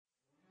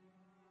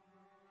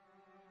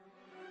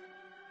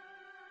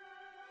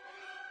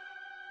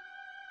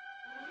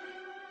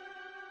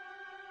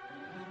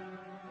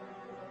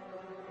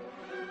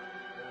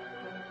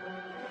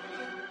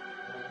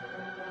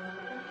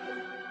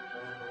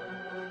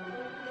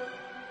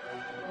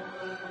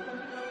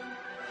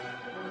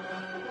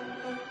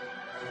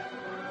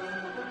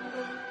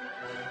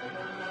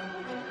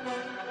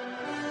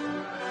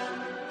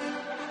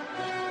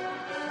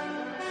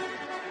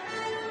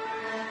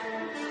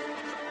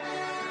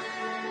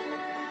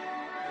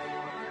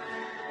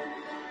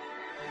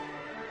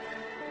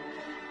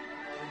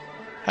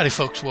Howdy,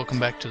 folks. Welcome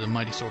back to the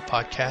Mighty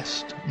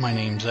Thorcast. My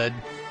name's Ed.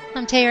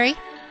 I'm Terry.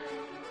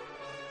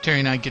 Terry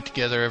and I get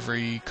together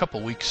every couple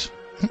weeks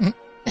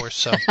or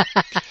so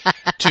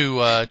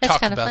to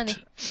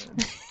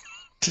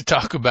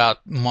talk about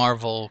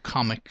Marvel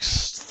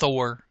Comics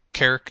Thor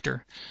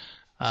character.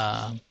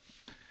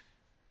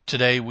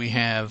 Today we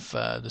have,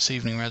 this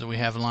evening rather, we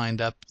have lined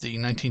up the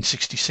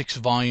 1966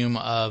 volume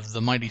of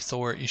the Mighty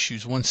Thor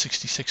issues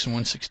 166 and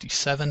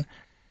 167.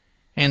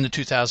 And the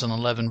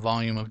 2011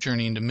 volume of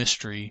Journey into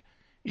Mystery,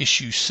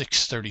 issue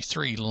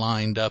 633,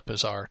 lined up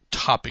as our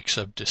topics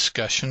of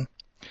discussion.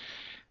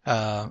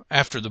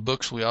 After the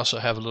books, we also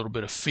have a little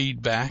bit of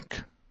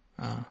feedback,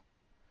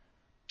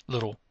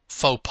 little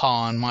faux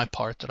pas on my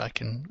part that I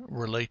can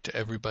relate to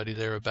everybody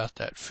there about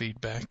that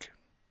feedback.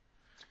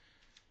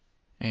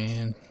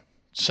 And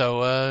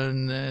so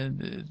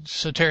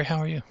Terry, how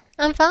are you?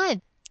 I'm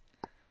fine.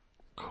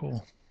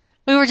 Cool.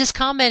 We were just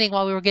commenting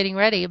while we were getting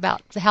ready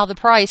about how the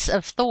price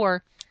of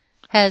Thor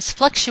has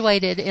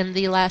fluctuated in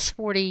the last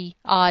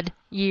 40-odd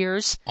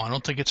years. Oh, I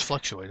don't think it's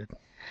fluctuated.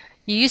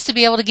 You used to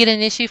be able to get an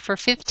issue for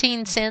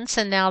 15 cents,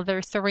 and now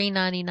they're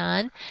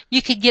 $3.99.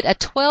 You could get a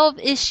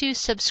 12-issue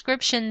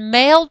subscription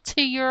mailed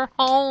to your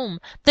home,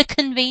 the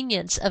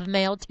convenience of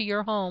mailed to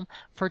your home,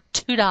 for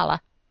 $2.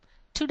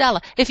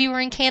 $2. If you were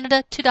in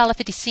Canada,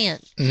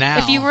 $2.50. Now,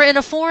 if you were in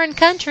a foreign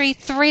country,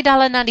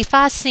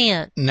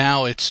 $3.95.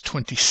 Now it's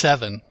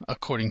 27,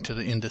 according to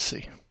the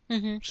indice.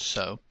 Mm-hmm.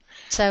 So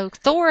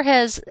Thor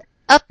has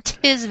upped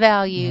his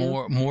value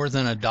more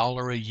than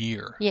 $1 a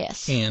year.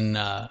 Yes. In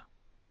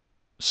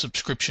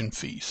subscription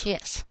fees.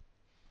 Yes,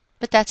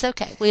 but that's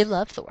okay. We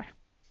love Thor.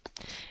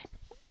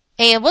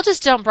 And we'll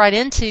just jump right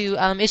into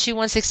issue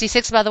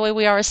 166. By the way,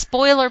 we are a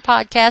spoiler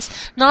podcast.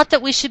 Not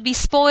that we should be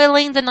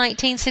spoiling the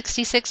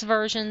 1966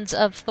 versions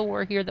of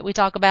Thor here that we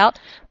talk about,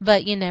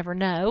 but you never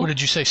know. What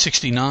did you say,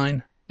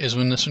 69 is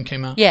when this one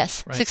came out?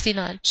 Yes, right?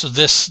 69. So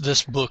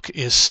this book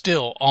is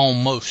still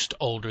almost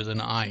older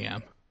than I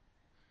am.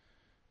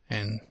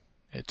 And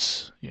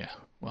it's,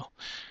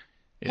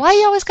 why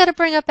you always got to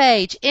bring up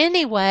age?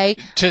 Anyway,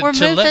 we're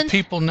moving. Let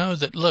people know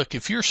that, look,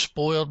 if you're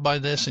spoiled by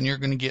this and you're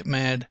going to get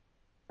mad,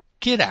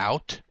 get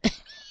out.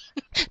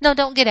 No,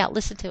 don't get out.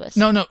 Listen to us.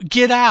 No,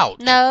 get out.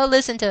 No,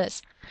 listen to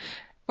us.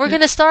 We're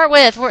going to start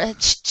with...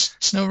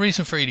 no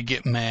reason for you to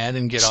get mad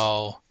and get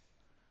all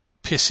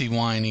pissy,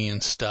 whiny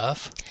and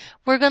stuff.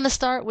 We're going to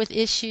start with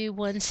issue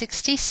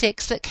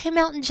 166 that came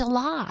out in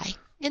July.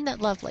 Isn't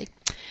that lovely?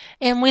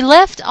 And we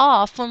left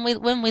off when we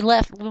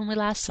last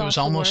saw It was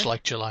Thor. Almost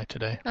like July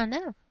today. I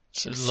know.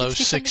 It's low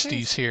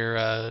 60s here.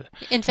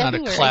 In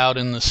February. Not a cloud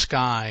in the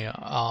sky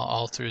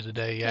all through the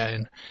day. Yeah,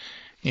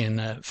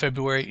 in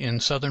February in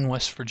southern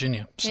West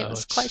Virginia. So it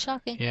was quite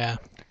shocking. Yeah.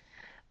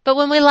 But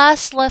when we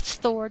last left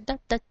Thor,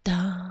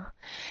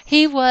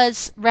 he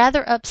was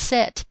rather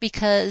upset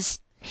because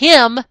He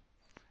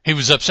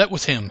was upset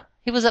with him.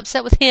 He was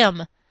upset with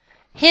him.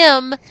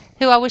 Him,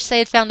 who I wish they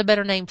had found a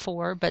better name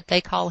for, but they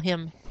call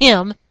him,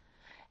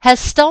 has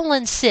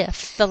stolen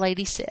Sif, the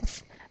Lady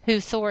Sif, who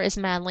Thor is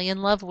madly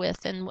in love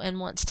with and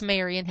wants to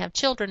marry and have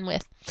children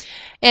with.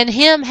 And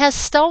him has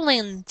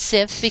stolen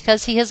Sif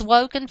because he has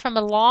woken from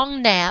a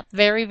long nap,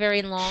 very,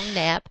 very long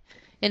nap,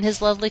 in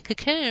his lovely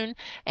cocoon,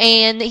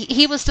 and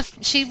she was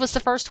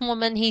the first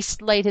woman he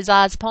laid his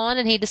eyes upon,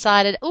 and he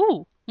decided,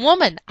 ooh,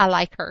 woman, I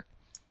like her.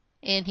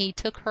 And he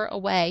took her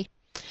away.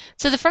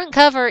 So the front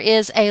cover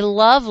is a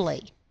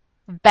lovely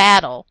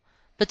battle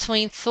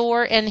between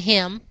Thor and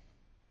him,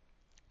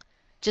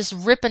 just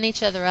ripping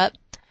each other up.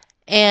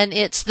 And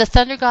it's the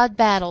Thunder God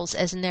battles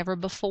as never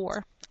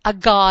before. A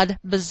god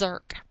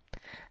berserk.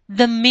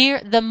 The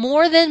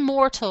more than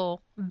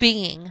mortal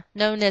being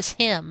known as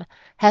him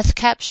hath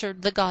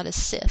captured the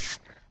goddess Sif.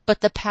 But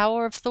the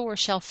power of Thor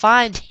shall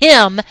find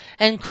him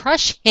and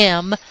crush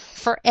him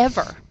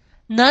forever.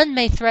 None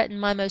may threaten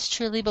my most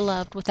truly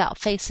beloved without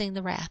facing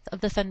the wrath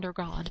of the Thunder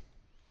God.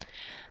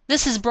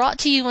 This is brought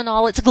to you in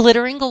all its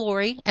glittering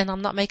glory, and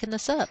I'm not making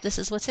this up, this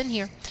is what's in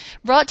here.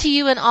 Brought to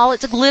you in all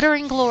its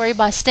glittering glory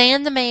by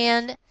Stan the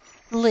Man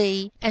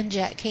Lee and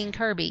Jack King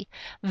Kirby.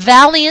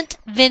 Valiant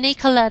Vinnie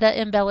Coletta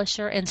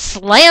embellisher and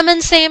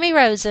Slammin' Sammy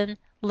Rosen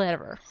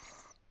letterer.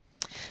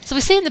 So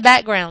we see in the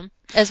background,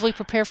 as we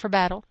prepare for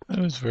battle. That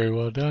was very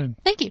well done.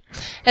 Thank you.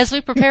 As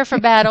we prepare for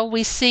battle,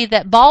 we see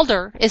that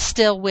Balder is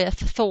still with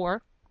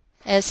Thor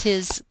as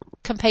his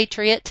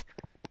compatriot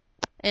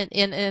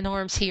in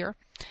arms here.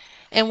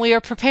 And we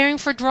are preparing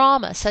for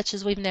drama such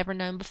as we've never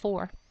known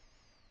before.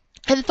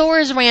 And Thor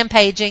is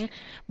rampaging.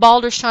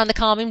 Balder's trying to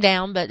calm him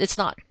down, but it's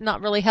not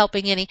really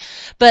helping any.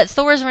 But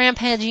Thor is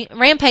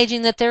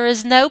rampaging that there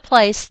is no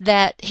place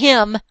that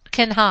him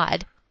can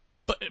hide.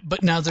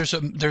 But now there's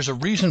a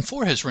reason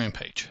for his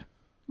rampage.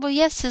 Well,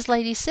 yes, his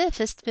Lady Sif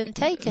has been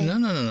taken.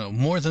 No.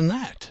 More than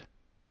that.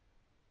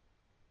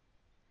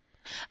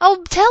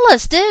 Oh, tell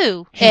us,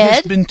 Ed. He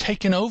has been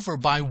taken over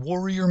by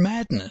warrior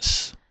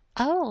madness.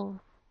 Oh.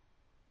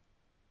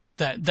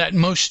 That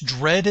most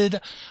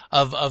dreaded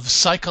of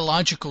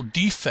psychological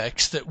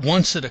defects that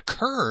once it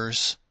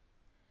occurs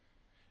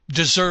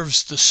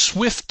deserves the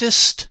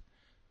swiftest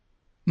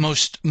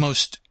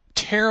most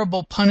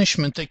terrible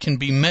punishment that can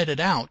be meted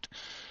out,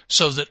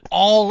 so that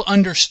all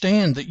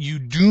understand that you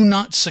do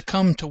not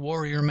succumb to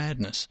warrior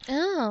madness.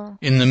 Oh.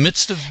 In the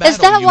midst of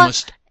battle,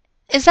 must...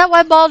 Is that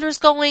why Baldur's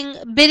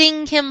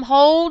bidding him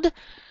hold?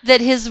 That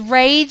his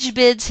rage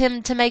bids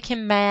him to make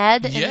him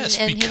mad, yes,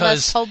 and because he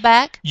must hold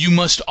back? You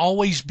must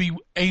always be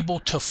able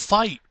to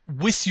fight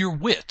with your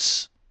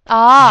wits.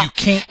 Ah, you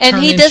can't and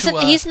turn he into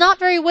doesn't. He's not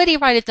very witty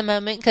right at the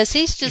moment because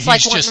he's just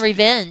wanting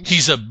revenge.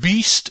 He's a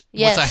beast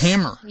with a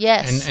hammer.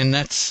 Yes, and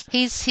that's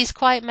he's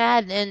quite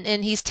mad,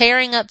 and he's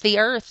tearing up the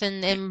earth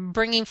and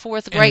bringing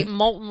forth great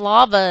molten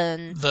lava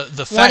and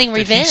the wanting fact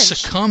revenge. That he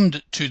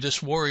succumbed to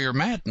this warrior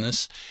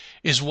madness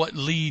is what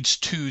leads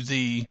to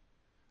the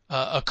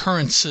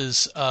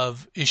occurrences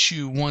of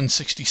issue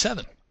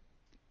 167.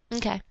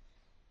 Okay.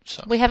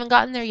 So. We haven't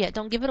gotten there yet.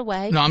 Don't give it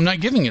away. No, I'm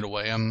not giving it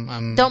away.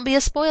 Don't be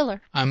a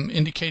spoiler. I'm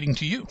indicating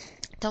to you.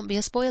 Don't be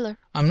a spoiler.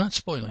 I'm not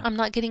spoiling. I'm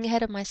not getting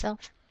ahead of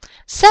myself.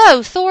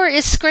 So, Thor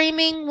is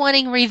screaming,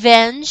 wanting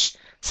revenge,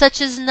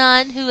 such as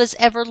none who has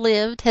ever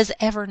lived has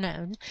ever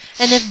known.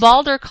 And if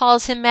Baldur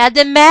calls him mad,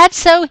 then mad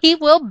so he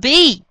will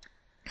be.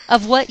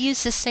 Of what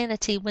use is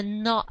sanity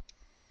when naught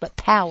but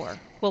power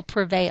will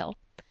prevail?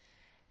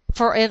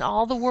 For in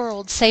all the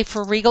world, save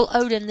for regal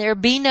Odin, there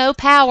be no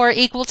power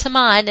equal to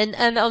mine.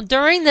 And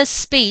during this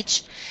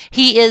speech,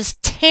 he is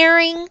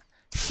tearing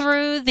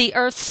through the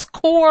earth's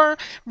core,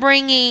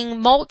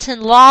 bringing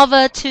molten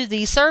lava to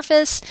the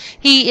surface.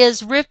 He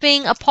is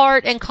ripping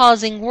apart and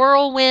causing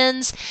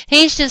whirlwinds.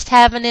 He's just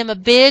having him a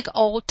big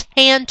old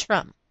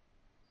tantrum.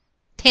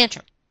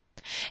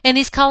 And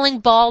he's calling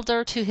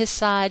Baldur to his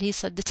side. He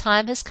said, the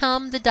time has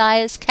come, the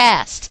die is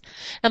cast.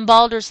 And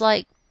Baldur's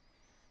like,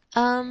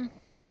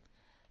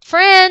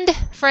 Friend,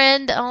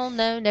 oh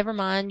no, never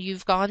mind,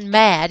 you've gone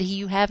mad.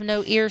 You have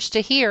no ears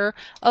to hear.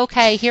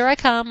 Okay, here I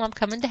come, I'm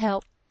coming to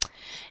help.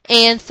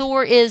 And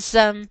Thor is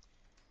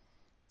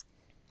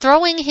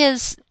throwing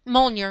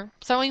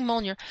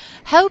Mjolnir,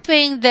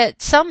 hoping that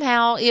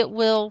somehow it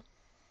will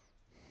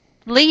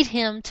lead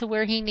him to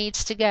where he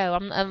needs to go.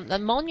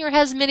 Mjolnir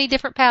has many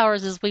different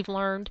powers, as we've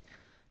learned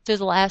through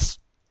the last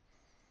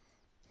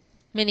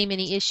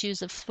many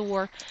issues of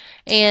Thor.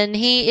 And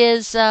he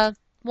is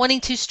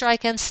wanting to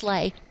strike and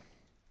slay.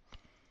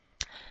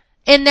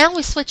 And now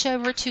we switch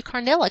over to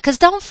Karnilla, because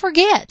don't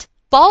forget,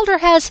 Baldur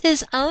has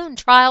his own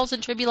trials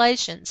and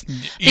tribulations.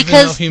 Even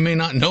though he may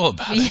not know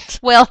about it.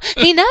 Well,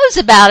 he knows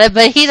about it,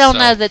 but he don't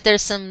know that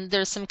there's some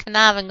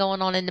conniving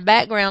going on in the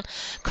background.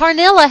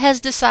 Karnilla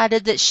has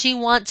decided that she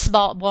wants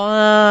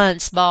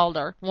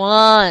Baldur,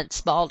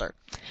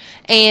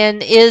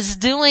 and is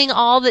doing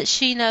all that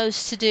she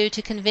knows to do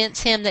to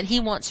convince him that he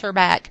wants her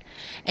back.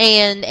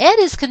 And Ed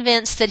is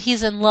convinced that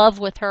he's in love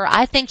with her.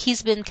 I think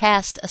he's been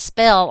cast a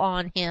spell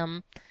on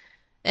him.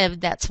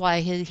 And that's why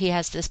he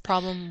has this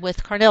problem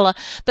with Karnilla.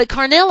 But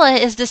Karnilla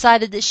has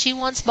decided that she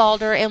wants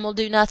Baldur and will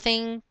do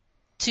nothing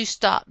to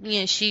stop.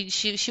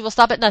 She will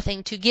stop at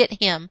nothing to get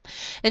him.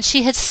 And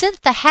she had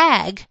sent the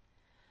hag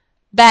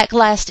back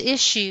last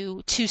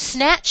issue to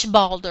snatch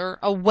Baldur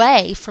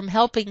away from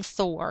helping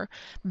Thor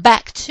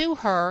back to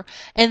her.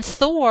 And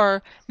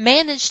Thor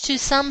managed to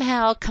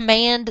somehow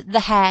command the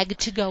hag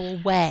to go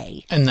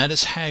away. And that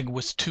is hag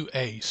with 2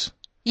 A's.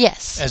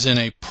 Yes. As in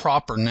a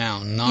proper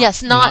noun,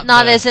 not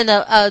not as in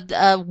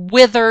a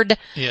withered,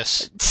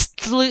 yes,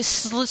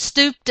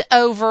 stooped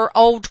over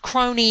old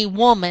crony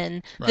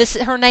woman. Right.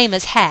 Her name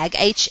is Hag,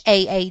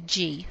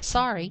 Haag.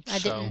 Sorry, I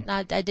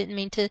didn't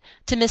mean to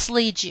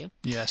mislead you.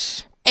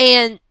 Yes.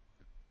 And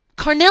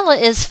Karnilla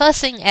is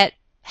fussing at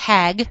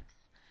Hag,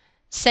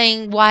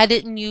 saying, "Why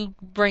didn't you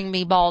bring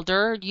me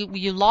Baldur?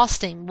 You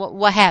lost him.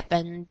 What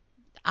happened?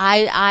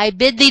 I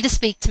bid thee to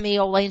speak to me,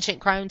 old ancient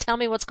crone. Tell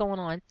me what's going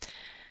on."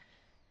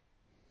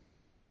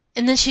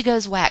 And then she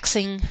goes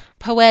waxing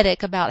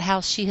poetic about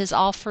how she has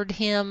offered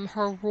him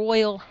her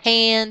royal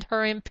hand,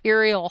 her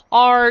imperial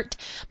heart,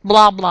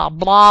 blah, blah,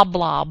 blah,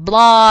 blah,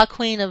 blah,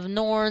 Queen of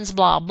Norns,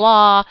 blah,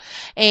 blah,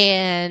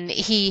 and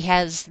he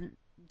has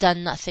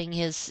done nothing.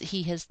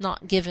 He has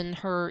not given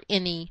her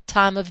any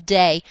time of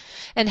day.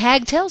 And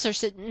Hag tells her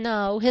that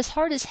no, his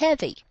heart is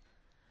heavy,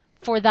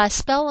 for thy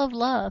spell of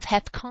love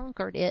hath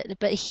conquered it,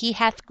 but he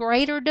hath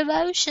greater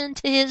devotion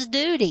to his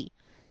duty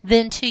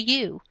than to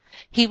you.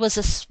 He was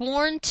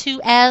sworn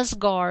to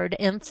Asgard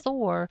and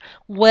Thor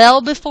well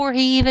before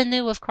he even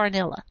knew of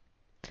Karnilla.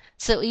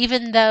 So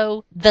even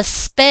though the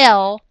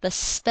spell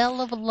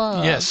of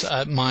love, yes,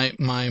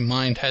 my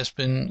mind has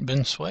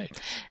been swayed,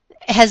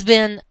 has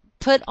been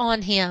put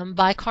on him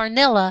by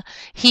Karnilla,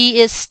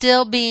 he is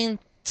still being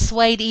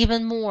swayed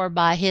even more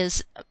by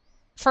his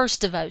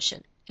first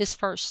devotion, his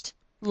first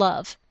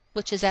love,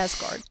 which is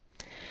Asgard.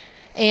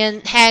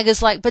 And Hag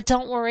is like, but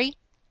don't worry.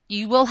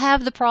 You will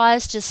have the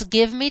prize. Just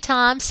give me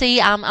time. See,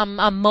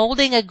 I'm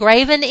molding a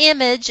graven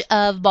image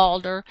of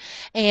Baldur,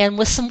 and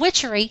with some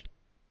witchery,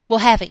 we'll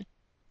have him.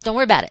 Don't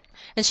worry about it.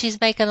 And she's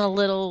making a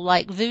little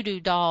like voodoo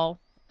doll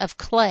of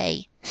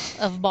clay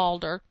of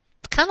Baldur.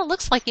 Kind of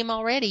looks like him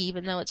already,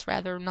 even though it's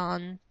rather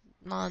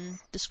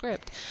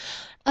nondescript.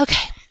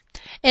 Okay.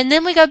 And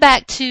then we go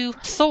back to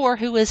Thor,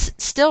 who is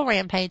still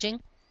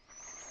rampaging.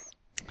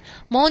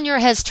 Mjolnir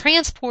has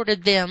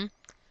transported them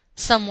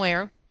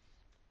somewhere.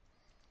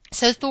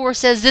 So Thor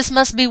says, this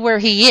must be where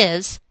he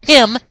is.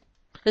 Him.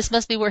 This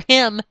must be where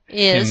him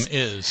is. Him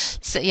is.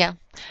 So, yeah.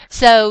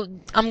 So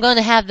I'm going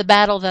to have the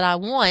battle that I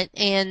want.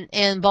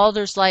 And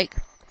Baldur's like,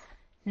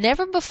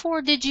 never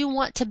before did you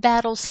want to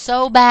battle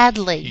so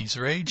badly. He's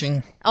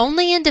raging.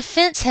 Only in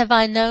defense have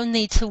I known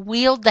thee to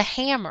wield the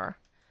hammer.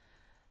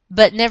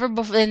 But never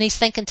before, and he's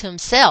thinking to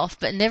himself,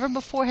 but never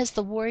before has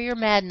the warrior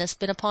madness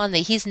been upon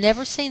thee. He's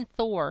never seen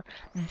Thor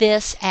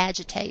this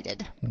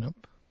agitated.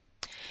 Nope.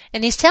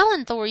 And he's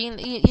telling Thor, you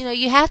know,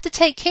 you have to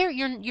take care.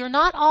 You're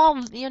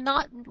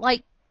not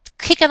like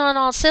kicking on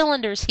all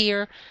cylinders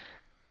here.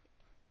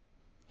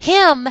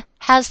 Him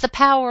has the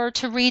power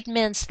to read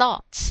men's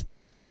thoughts.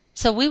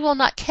 So we will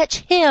not catch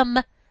him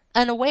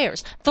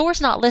unawares. Thor's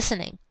not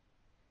listening.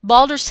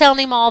 Baldur's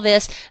telling him all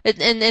this, and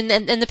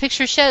the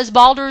picture shows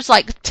Baldur's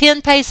like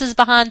 10 paces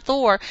behind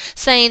Thor,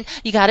 saying,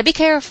 you gotta be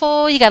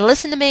careful, you gotta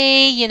listen to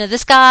me, you know,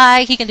 this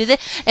guy, he can do this.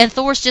 And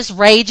Thor's just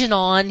raging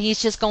on.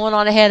 He's just going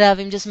on ahead of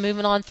him, just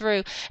moving on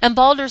through. And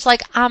Baldur's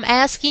like, I'm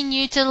asking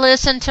you to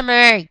listen to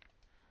me.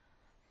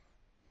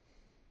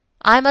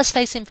 I must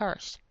face him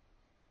first.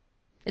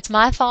 It's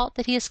my fault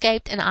that he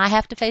escaped, and I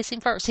have to face him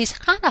first. He's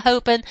kind of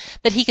hoping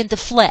that he can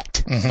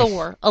deflect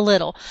Thor a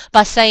little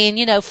by saying,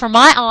 you know, for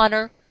my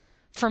honor,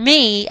 for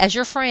me, as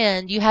your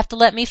friend, you have to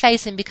let me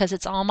face him because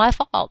it's all my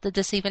fault that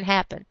this even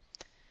happened.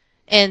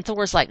 And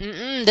Thor's like,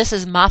 this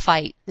is my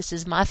fight. This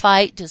is my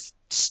fight. Just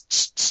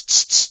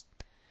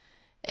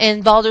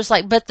And Baldur's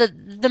like, but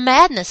the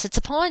madness, it's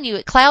upon you.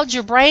 It clouds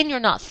your brain. You're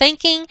not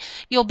thinking.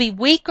 You'll be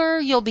weaker.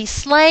 You'll be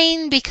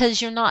slain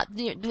because you're not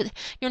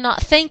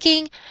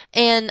thinking.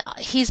 And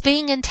he's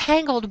being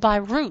entangled by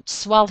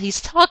roots while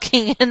he's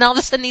talking. And all of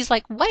a sudden he's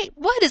like, wait,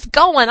 what is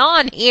going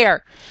on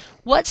here?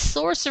 What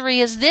sorcery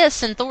is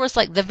this? And Thor's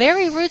like, the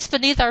very roots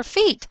beneath our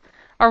feet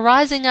are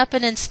rising up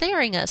and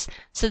ensnaring us.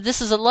 So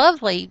this is a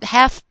lovely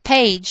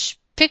half-page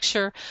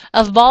picture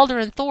of Baldur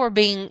and Thor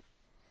being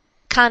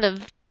kind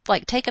of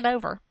like taken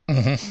over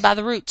by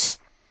the roots.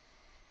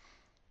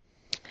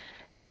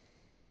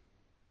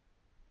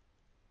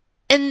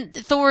 And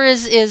Thor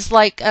is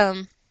like,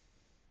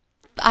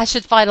 I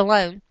should fight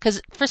alone.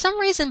 Because for some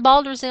reason,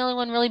 Baldur's the only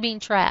one really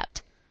being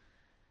trapped.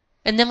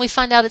 And then we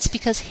find out it's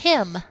because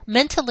him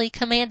mentally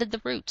commanded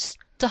the roots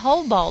to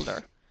hold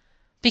Baldur.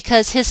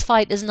 Because his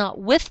fight is not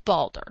with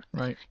Baldur.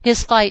 Right.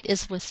 His fight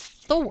is with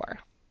Thor.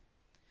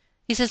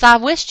 He says, I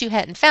wished you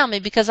hadn't found me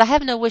because I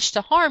have no wish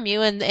to harm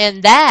you. And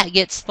that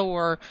gets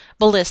Thor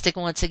ballistic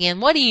once again.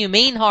 What do you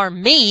mean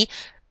harm me?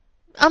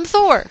 I'm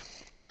Thor.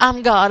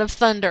 I'm God of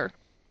thunder.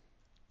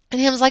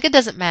 And him's like, it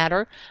doesn't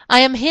matter. I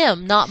am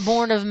him, not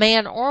born of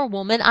man or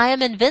woman. I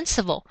am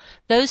invincible.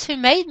 Those who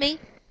made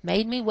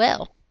me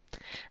well.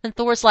 And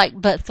Thor's like,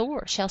 but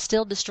Thor shall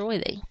still destroy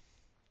thee.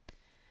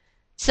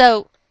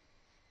 So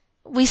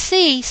we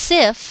see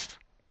Sif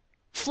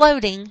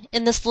floating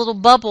in this little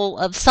bubble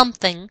of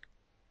something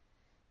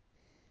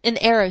in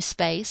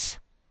aerospace.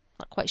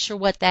 Not quite sure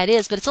what that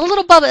is, but it's a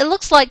little bubble. It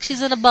looks like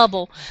she's in a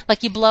bubble,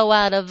 like you blow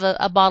out of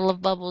a bottle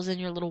of bubbles in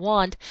your little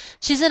wand.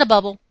 She's in a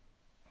bubble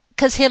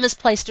because him has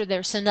placed her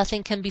there so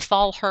nothing can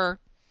befall her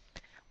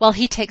while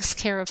he takes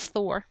care of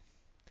Thor.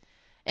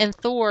 And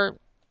Thor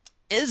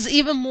is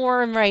even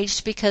more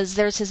enraged because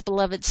there's his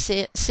beloved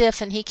Sif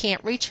and he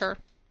can't reach her.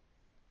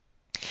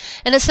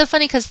 And it's so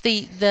funny because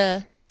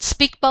the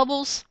speak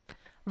bubbles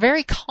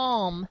very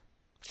calm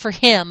for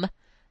him,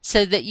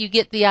 so that you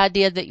get the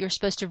idea that you're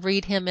supposed to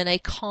read him in a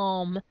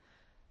calm,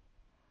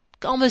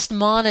 almost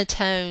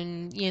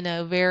monotone,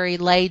 very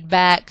laid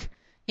back,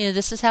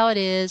 this is how it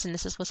is and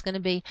this is what's going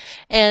to be.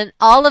 And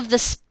all of the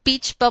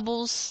speech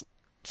bubbles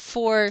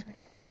for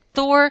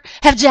Thor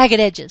have jagged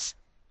edges.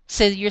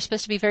 So you're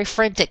supposed to be very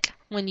frantic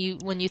when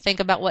you think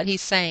about what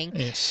he's saying.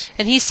 Yes.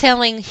 And he's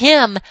telling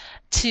him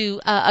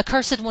to,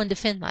 accursed one,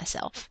 defend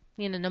myself.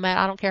 No matter,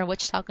 I don't care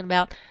what you're talking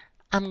about,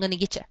 I'm going to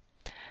get you.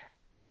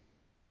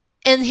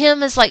 And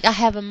him is like, I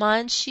have a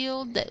mind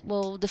shield that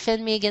will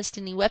defend me against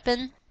any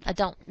weapon. I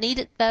don't need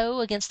it,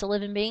 though, against a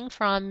living being,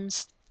 for I'm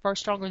far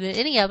stronger than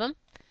any of them.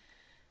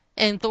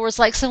 And Thor's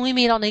like, so we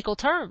meet on equal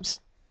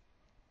terms.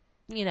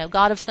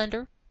 God of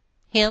thunder,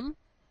 him.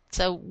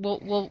 So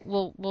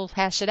we'll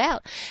hash it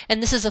out.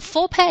 And this is a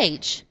full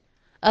page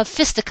of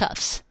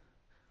fisticuffs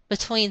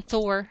between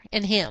Thor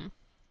and him.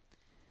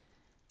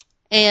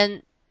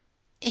 And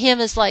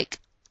him is like,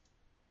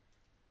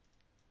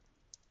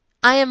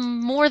 I am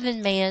more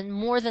than man,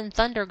 more than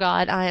thunder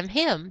god. I am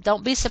him.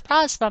 Don't be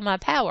surprised by my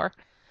power.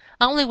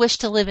 I only wish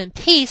to live in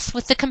peace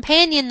with the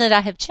companion that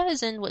I have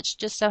chosen, which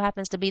just so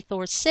happens to be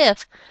Thor's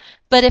Sif.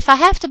 But if I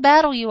have to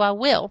battle you, I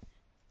will.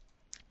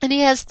 And he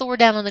has Thor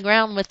down on the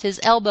ground with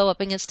his elbow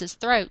up against his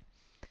throat.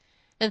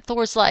 And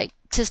Thor's like,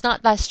 'tis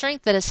not thy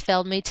strength that has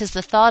failed me, 'tis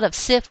the thought of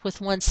Sif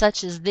with one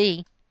such as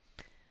thee.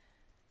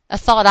 A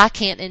thought I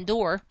can't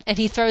endure. And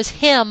he throws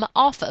him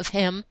off of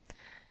him.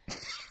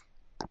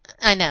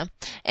 I know.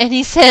 And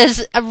he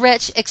says, "A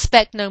wretch,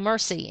 expect no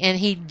mercy." And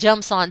he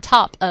jumps on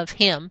top of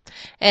him.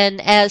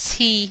 And as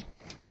he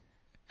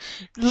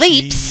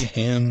leaps,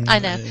 I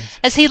know,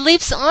 as he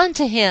leaps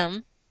onto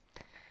him,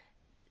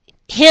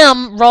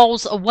 him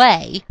rolls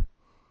away.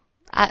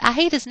 I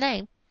hate his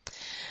name.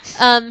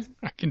 I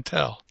can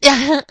tell.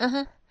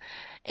 Yeah,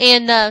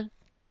 and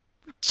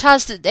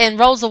tries to and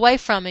rolls away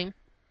from him.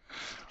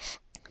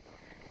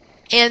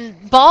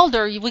 And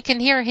Balder, we can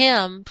hear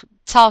him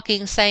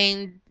talking,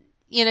 saying,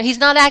 he's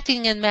not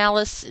acting in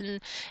malice,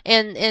 and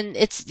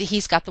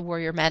he's got the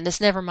warrior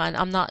madness. Never mind,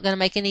 I'm not going to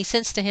make any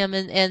sense to him.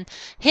 And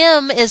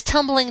him is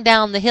tumbling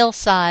down the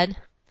hillside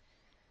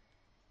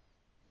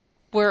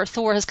where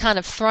Thor has kind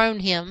of thrown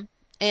him,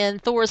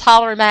 and Thor's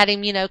hollering at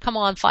him, come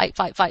on, fight,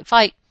 fight, fight,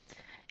 fight.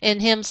 And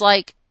him's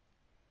like,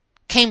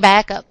 came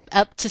back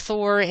up to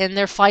Thor, and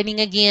they're fighting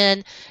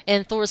again,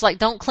 and Thor's like,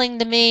 "Don't cling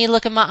to me,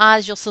 look in my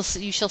eyes,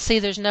 you shall see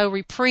there's no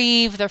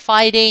reprieve." They're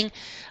fighting.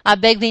 "I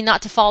beg thee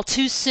not to fall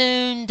too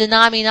soon,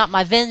 deny me not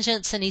my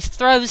vengeance." And he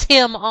throws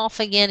him off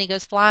again. He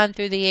goes flying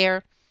through the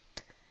air,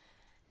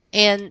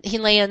 and he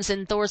lands,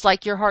 and Thor's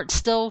like, "Your heart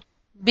still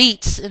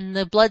beats and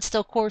the blood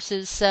still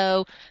courses,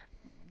 so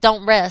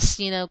don't rest,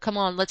 come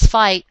on, let's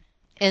fight."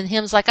 And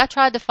him's like, "I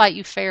tried to fight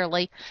you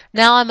fairly.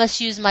 Now I must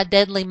use my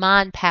deadly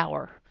mind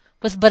power.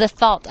 With but a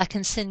thought I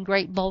can send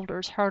great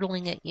boulders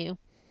hurtling at you."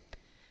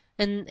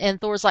 And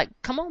Thor's like,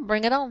 "Come on,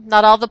 bring it on.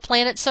 Not all the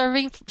planets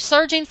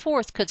surging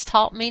forth couldst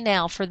halt me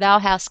now, for thou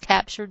hast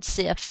captured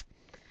Sif."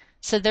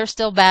 So they're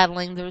still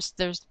battling.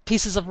 There's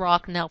pieces of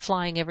rock now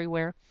flying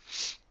everywhere.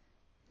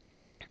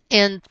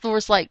 And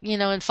Thor's like,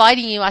 "In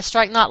fighting you, I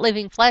strike not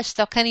living flesh.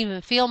 Thou canst even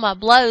feel my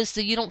blows,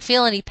 so you don't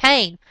feel any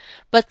pain.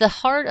 But the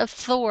heart of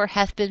Thor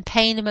hath been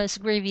pained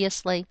most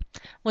grievously,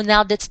 when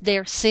thou didst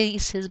dare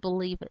seize his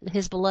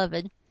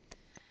beloved."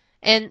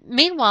 And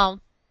meanwhile,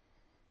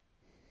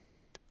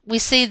 we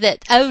see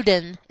that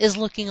Odin is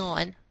looking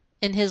on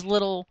in his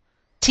little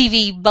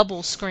TV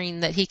bubble screen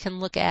that he can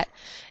look at.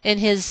 And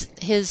his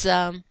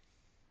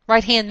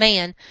right-hand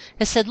man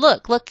has said,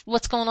 look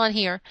what's going on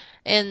here.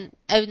 And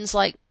Odin's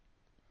like,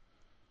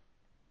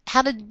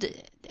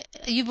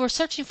 you were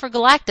searching for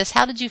Galactus.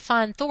 How did you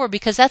find Thor?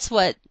 Because that's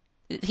what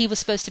he was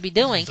supposed to be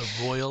doing. The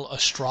royal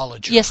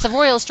astrologer. Yes, the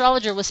royal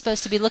astrologer was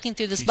supposed to be looking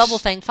through this bubble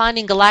thing,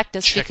 finding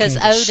Galactus, because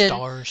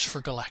stars for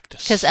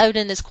Galactus. Because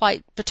Odin is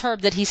quite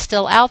perturbed that he's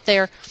still out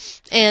there.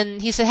 And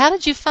he said, "How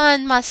did you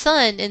find my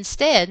son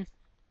instead?"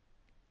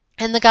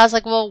 And the guy's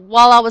like, "Well,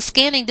 while I was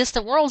scanning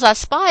distant worlds, I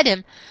spied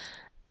him,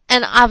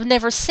 and I've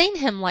never seen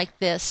him like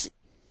this.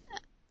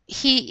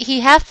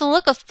 He hath the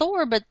look of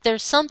Thor, but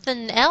there's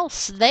something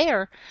else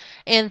there."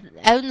 And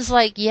Odin's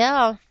like,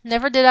 "Yeah,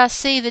 never did I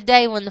see the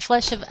day when the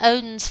flesh of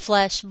Odin's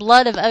flesh,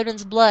 blood of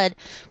Odin's blood,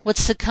 would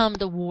succumb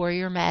to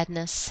warrior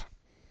madness."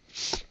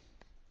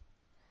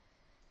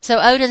 So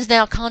Odin's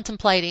now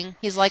contemplating.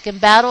 He's like, in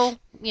battle,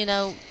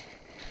 the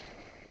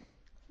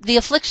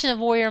affliction of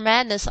warrior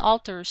madness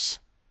alters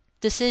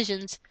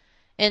decisions,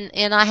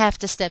 and I have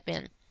to step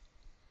in,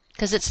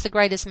 because it's the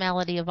greatest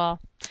malady of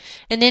all.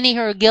 "And any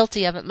who are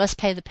guilty of it must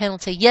pay the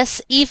penalty.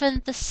 Yes,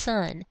 even the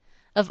son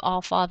of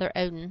All-Father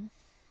Odin."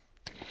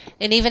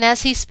 And even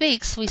as he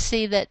speaks, we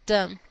see that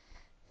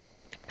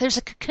there's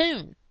a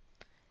cocoon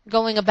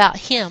going about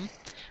him,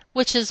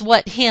 which is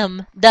what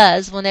him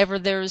does whenever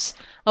there's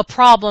a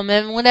problem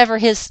and whenever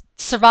his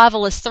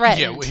survival is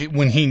threatened. Yeah,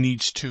 when he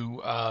needs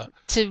to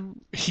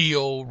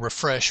heal,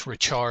 refresh,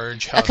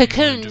 recharge. A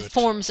cocoon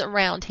forms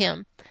around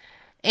him.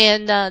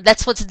 And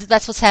that's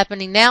what's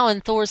happening now.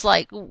 And Thor's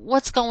like,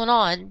 "What's going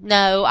on?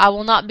 No, I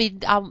will not be.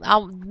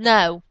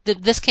 No,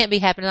 this can't be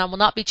happening. I will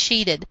not be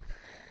cheated."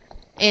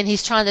 And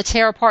he's trying to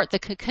tear apart the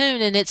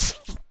cocoon, and it's,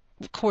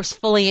 of course,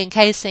 fully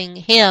encasing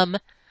him.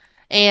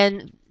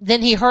 And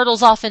then he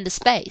hurtles off into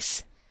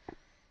space.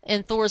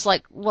 And Thor's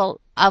like, "Well,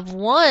 I've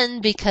won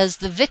because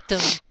the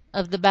victim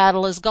of the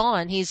battle is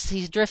gone.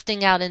 He's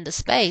drifting out into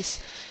space,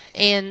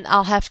 and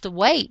I'll have to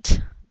wait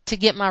to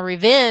get my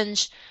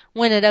revenge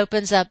when it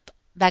opens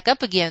back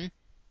up again."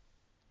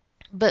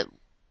 But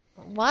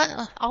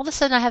why? All of a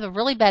sudden, I have a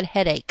really bad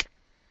headache.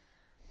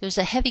 There's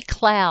a heavy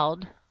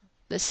cloud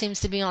that seems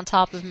to be on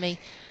top of me,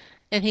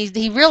 and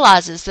he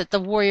realizes that the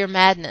warrior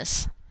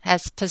madness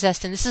has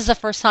possessed him. This is the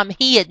first time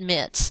he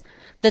admits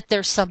that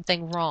there's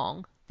something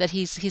wrong, that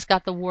he's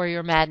got the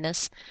warrior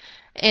madness,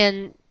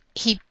 and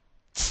he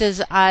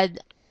says, I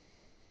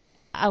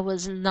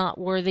was not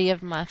worthy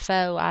of my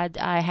foe.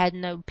 I had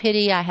no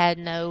pity. I had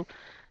no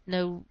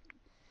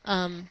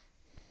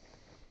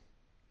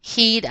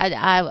heed.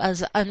 I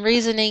was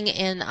unreasoning,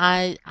 and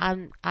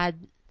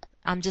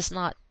I'm just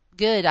not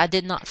good. I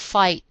did not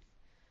fight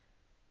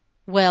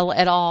well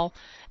at all.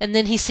 And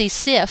then he sees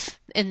Sif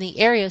in the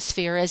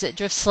areosphere as it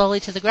drifts slowly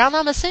to the ground.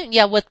 I'm assuming,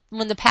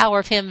 when the power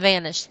of him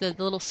vanished, the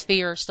little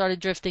sphere started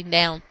drifting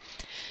down.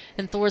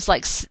 And Thor's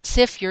like,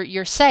 "Sif,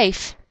 you're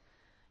safe."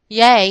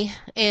 "Yay."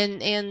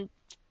 And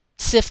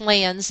Sif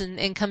lands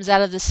and comes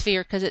out of the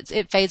sphere because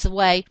it fades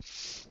away.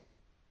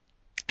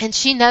 And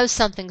she knows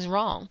something's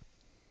wrong.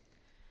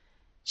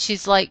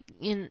 She's like,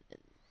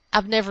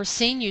 I've never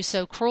seen you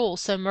so cruel,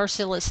 so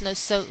merciless, no,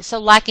 so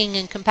lacking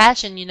in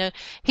compassion.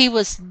 He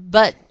was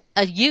but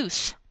a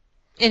youth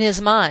in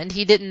his mind.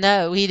 He didn't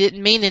know. He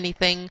didn't mean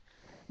anything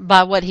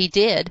by what he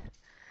did.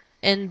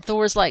 And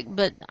Thor's like,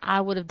 but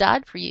I would have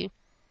died for you.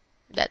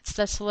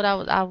 That's what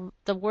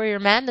the warrior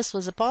madness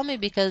was upon me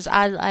because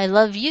I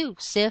love you,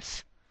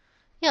 Sif.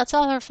 Yeah, it's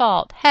all her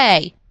fault.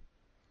 Hey,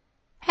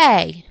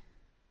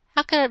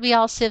 how can it be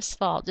all Sif's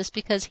fault just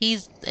because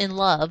he's in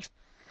love?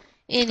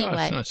 Anyway.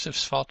 Oh, it's not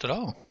Sif's fault at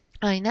all.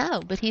 I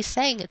know, but he's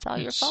saying it's all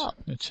your fault.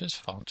 It's his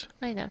fault.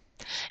 I know.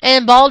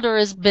 And Balder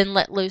has been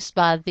let loose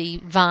by the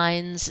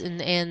vines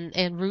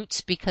and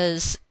roots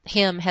because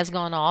him has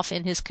gone off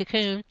in his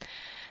cocoon.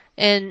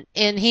 And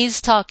he's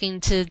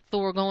talking to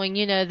Thor going,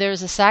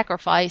 there's a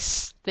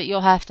sacrifice that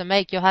you'll have to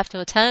make. You'll have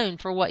to atone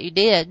for what you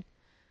did.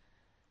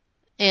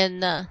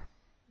 And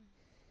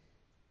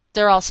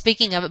they're all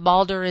speaking of it.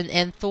 Balder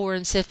and Thor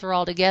and Sif are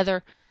all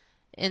together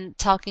and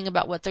talking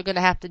about what they're going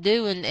to have to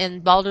do.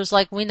 And Balder's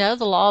like, we know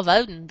the law of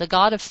Odin. The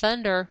god of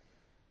thunder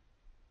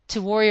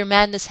to warrior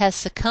madness has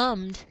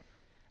succumbed.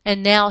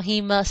 And now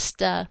he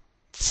must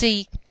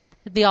see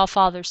the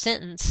All-Father's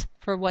sentence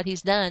for what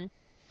he's done.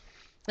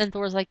 And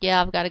Thor's like,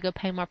 yeah, I've got to go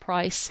pay my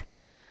price.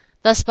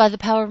 Thus by the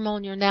power of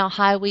Mjolnir now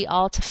hie we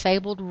all to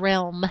fabled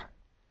realm.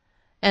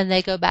 And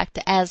they go back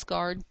to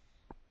Asgard,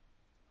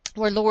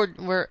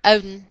 where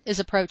Odin is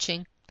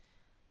approaching.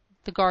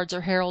 The guards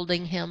are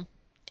heralding him.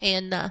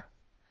 And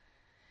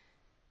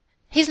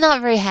he's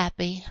not very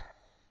happy.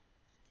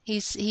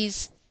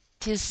 He's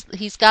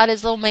got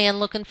his little man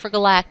looking for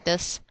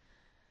Galactus.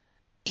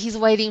 He's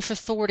waiting for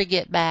Thor to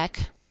get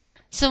back.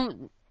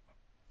 So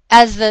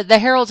as the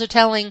heralds are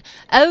telling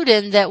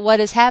Odin that what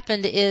has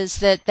happened is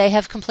that they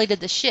have completed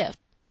the shift.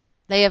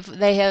 They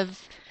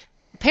have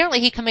apparently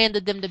he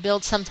commanded them to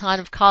build some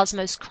kind of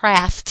cosmos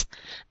craft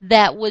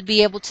that would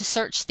be able to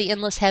search the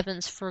endless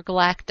heavens for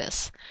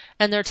Galactus.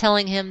 And they're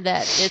telling him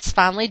that it's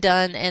finally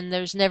done and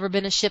there's never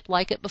been a ship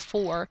like it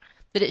before,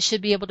 that it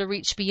should be able to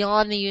reach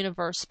beyond the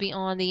universe,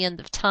 beyond the end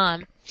of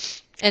time.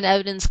 And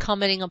Odin's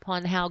commenting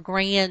upon how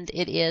grand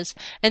it is.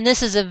 And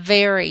this is a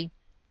very,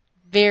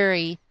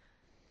 very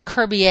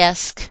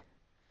Kirby-esque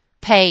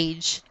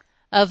page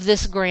of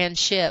this grand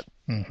ship.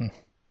 Mm-hmm.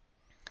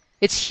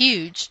 It's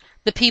huge.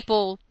 The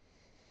people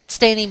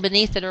standing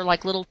beneath it are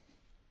like little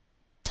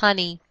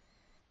tiny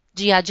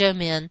G.I. Joe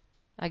men.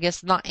 I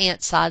guess not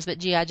ant size, but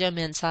G.I. Joe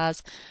men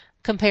size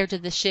compared to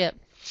the ship.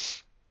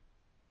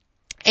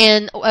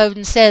 And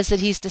Odin says that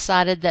he's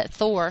decided that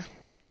Thor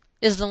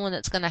is the one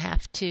that's going to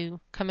have to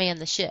command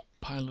the ship.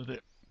 Pilot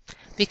it.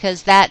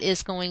 Because that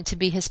is going to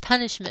be his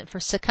punishment for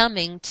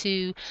succumbing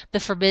to the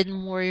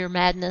forbidden warrior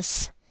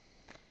madness.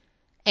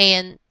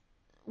 And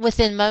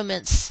within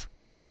moments,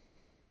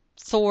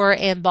 Thor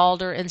and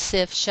Balder and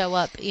Sif show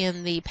up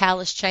in the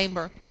palace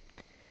chamber.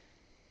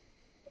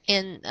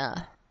 And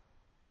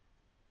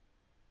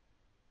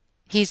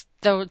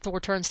Thor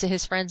turns to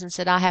his friends and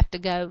said, I have to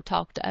go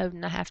talk to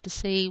Odin. I have to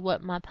see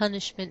what my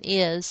punishment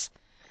is.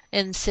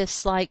 And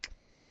Sif's like,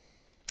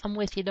 I'm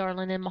with you,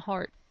 darling, in my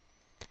heart.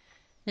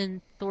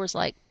 And Thor's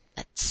like,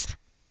 that's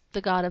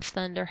the god of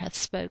thunder hath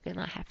spoken.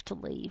 I have to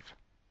leave.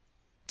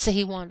 So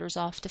he wanders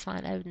off to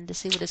find Odin to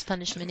see what his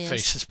punishment is.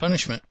 Face his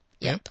punishment.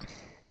 Yep.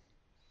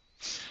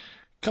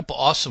 Couple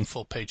awesome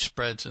full-page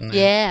spreads in there.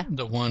 Yeah.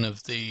 The one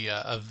of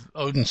of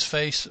Odin's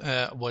face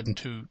wasn't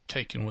too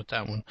taken with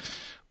that one,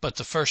 but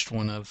the first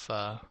one of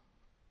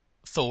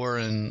Thor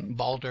and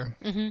Balder.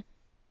 Mm-hmm.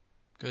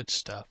 Good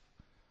stuff.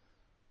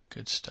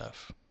 Good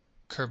stuff.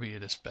 Kirby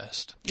at his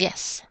best.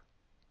 Yes.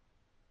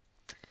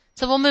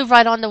 So we'll move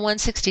right on to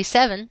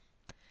 167,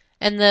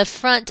 and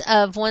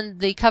the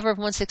the cover of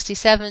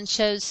 167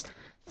 shows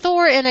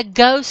Thor in a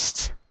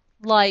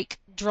ghost-like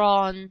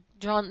drawn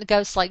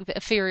ghost-like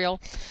ethereal,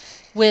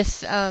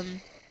 with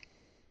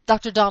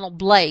Dr. Donald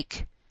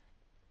Blake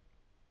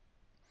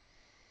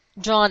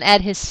drawn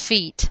at his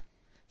feet.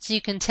 So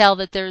you can tell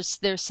that there's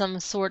some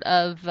sort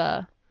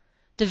of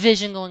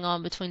division going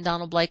on between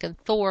Donald Blake and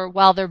Thor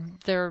while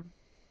they're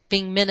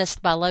being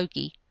menaced by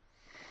Loki.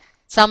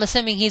 So I'm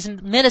assuming he's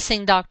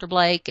menacing Dr.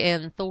 Blake,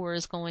 and Thor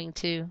is going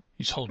to...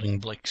 He's holding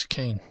Blake's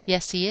cane.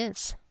 Yes, he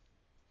is.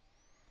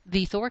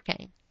 The Thor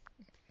cane.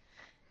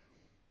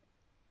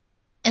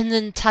 And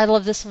then the title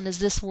of this one is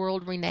This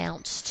World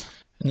Renounced.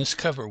 And this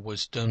cover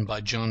was done by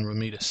John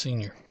Romita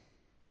Sr.,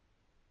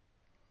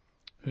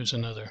 who's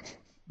another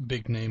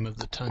big name of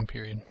the time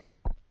period.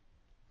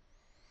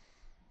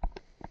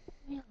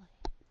 Really?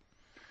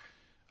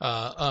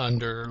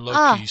 Under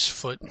Loki's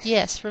foot.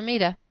 Yes,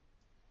 Romita.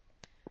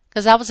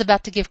 Because I was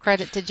about to give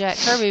credit to Jack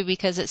Kirby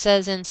because it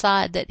says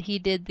inside that he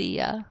did the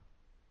art,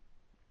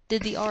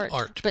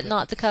 but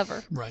not the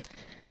cover. Right.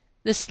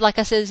 This, like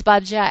I said, is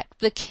by Jack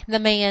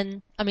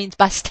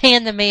by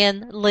Stan the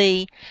Man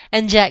Lee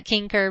and Jack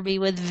King Kirby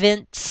with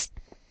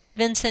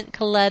Vincent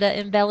Coletta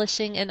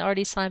embellishing and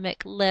Artie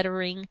Simek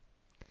lettering.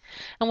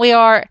 And we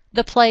are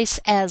the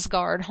place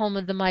Asgard, home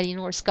of the mighty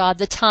Norse god,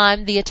 the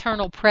time, the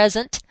eternal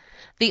present,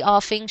 the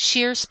offing,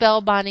 sheer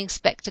spell-binding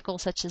spectacle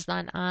such as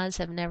thine eyes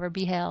have never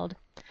beheld.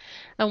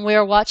 And we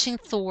are watching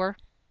Thor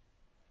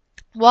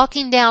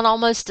walking down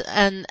almost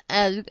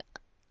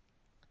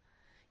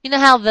you know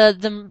how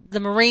the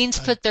Marines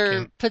put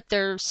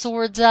their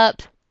swords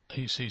up?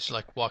 He's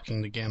like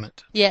walking the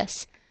gamut.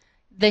 Yes.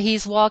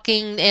 He's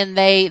walking, and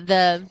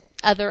the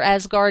other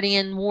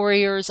Asgardian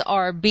warriors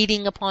are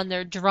beating upon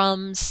their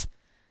drums,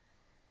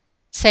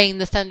 saying,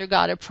 the thunder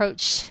god,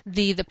 approach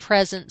thee the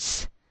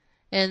presence.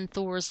 And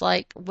Thor's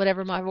like,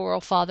 whatever my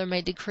royal father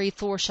may decree,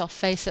 Thor shall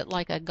face it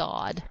like a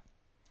god.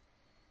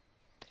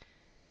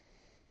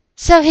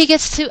 So he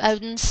gets to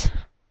Odin's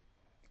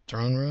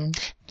throne room.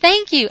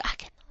 Thank you. I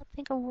cannot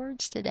think of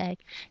words today.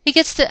 He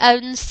gets to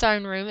Odin's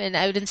throne room, and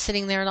Odin's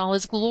sitting there in all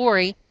his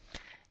glory.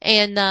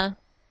 And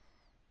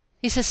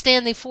he says,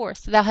 stand thee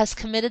forth. Thou hast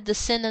committed the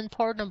sin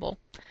unpardonable.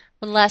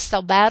 When last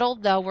thou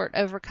battled, thou wert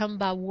overcome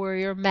by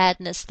warrior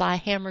madness. Thy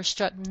hammer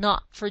struck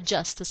not for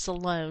justice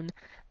alone.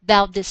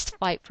 Thou didst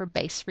fight for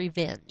base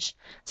revenge.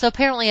 So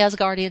apparently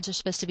Asgardians are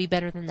supposed to be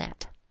better than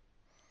that.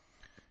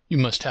 You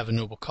must have a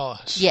noble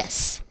cause.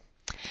 Yes.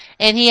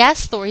 And he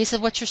asked Thor, he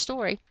said, what's your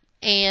story?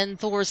 And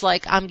Thor's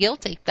like, I'm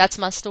guilty. That's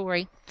my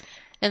story.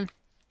 And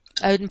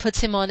Odin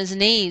puts him on his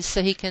knees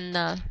so he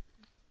can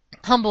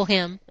humble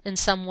him in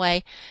some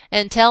way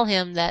and tell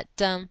him that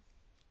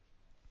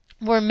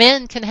where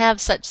men can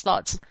have such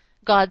thoughts,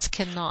 gods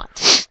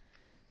cannot.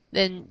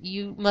 Then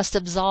you must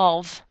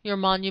absolve your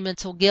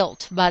monumental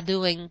guilt by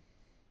doing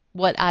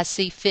what I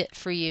see fit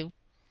for you.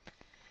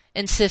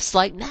 And Sif's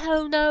like,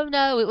 no, no,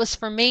 no, it was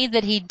for me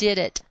that he did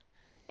it.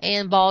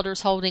 And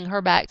Baldur's holding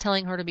her back,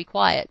 telling her to be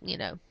quiet,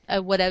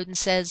 what Odin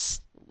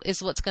says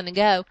is what's going to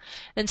go.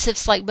 And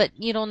Sif's like, but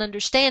you don't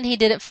understand, he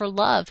did it for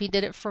love, he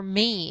did it for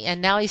me,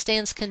 and now he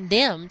stands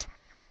condemned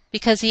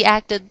because he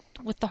acted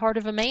with the heart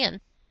of a man.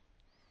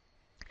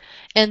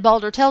 And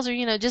Baldur tells her,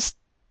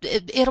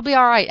 it'll be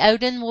all right.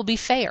 Odin will be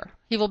fair.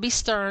 He will be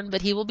stern,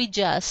 but he will be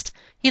just.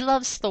 He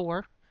loves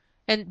Thor,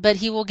 but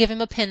he will give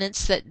him a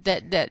penance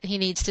that he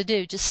needs to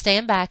do. Just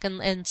stand back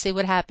and see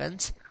what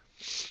happens.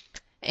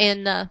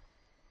 And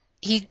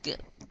he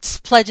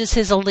pledges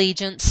his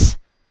allegiance.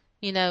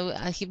 He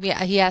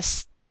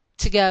has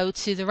to go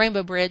to the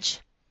Rainbow Bridge.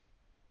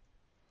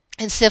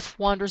 And Sif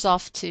wanders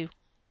off to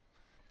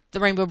the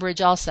Rainbow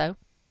Bridge also.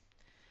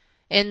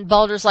 And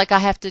Baldur's like, I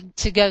have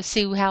to go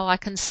see how I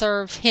can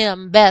serve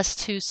him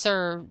best who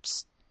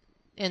serves.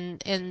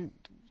 And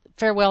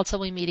farewell till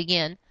we meet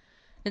again.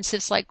 And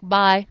Sif's like,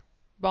 bye,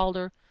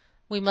 Baldur.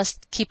 We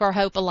must keep our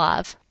hope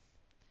alive.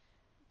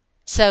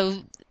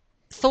 So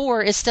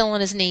Thor is still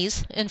on his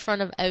knees in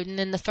front of Odin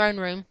in the throne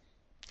room.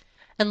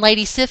 And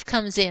Lady Sif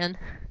comes in.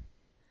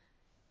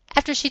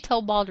 After she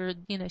told Baldur,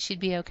 she'd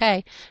be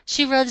okay,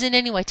 she runs in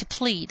anyway to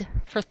plead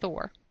for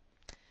Thor.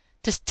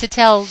 To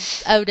tell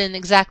Odin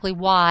exactly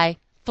why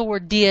Thor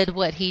did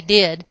what he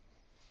did.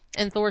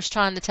 And Thor's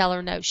trying to tell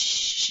her, no,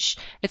 shh,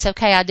 it's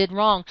okay, I did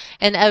wrong.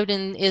 And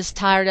Odin is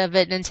tired of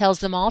it and tells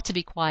them all to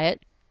be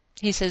quiet.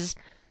 He says,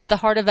 the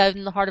heart of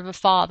Odin, the heart of a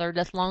father,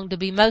 doth long to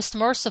be most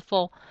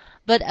merciful,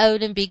 but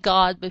Odin be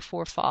God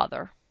before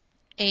father.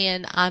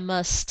 And I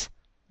must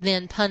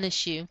then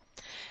punish you.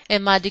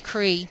 And my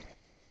decree,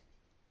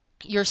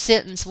 your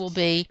sentence will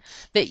be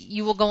that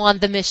you will go on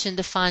the mission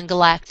to find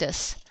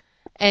Galactus.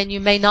 And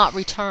you may not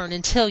return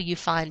until you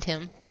find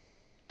him.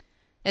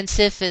 And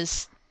Sif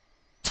is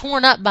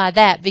torn up by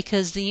that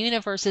because the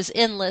universe is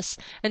endless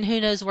and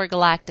who knows where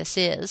Galactus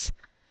is.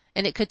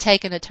 And it could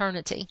take an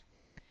eternity.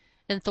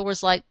 And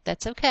Thor's like,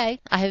 that's okay.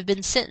 I have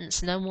been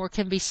sentenced. No more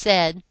can be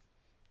said.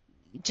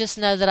 Just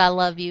know that I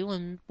love you,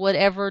 and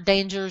whatever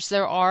dangers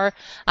there are,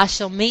 I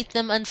shall meet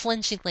them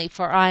unflinchingly,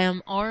 for I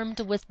am armed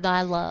with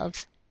thy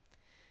love.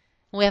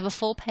 We have a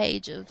full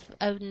page of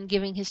Odin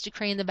giving his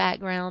decree in the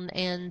background,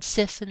 and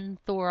Sif and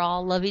Thor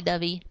all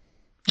lovey-dovey.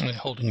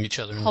 Holding each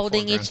other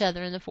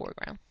in the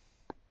foreground.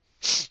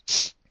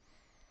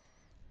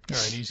 All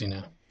right, easy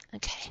now.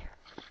 Okay.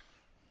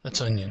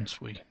 That's onions.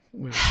 We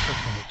were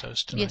cooking with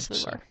those tonight. Yes,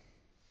 we were.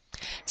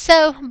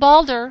 So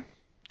Baldur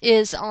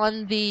is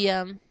on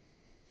the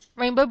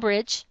Rainbow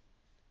Bridge.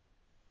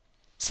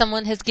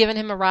 Someone has given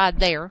him a ride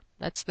there.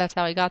 That's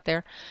how he got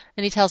there.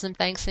 And he tells him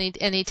thanks,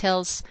 and he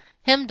tells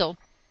Heimdall,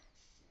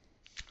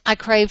 I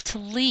crave to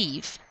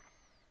leave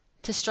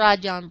to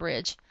stride yon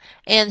bridge.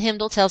 And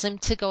Heimdall tells him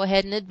to go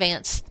ahead and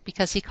advance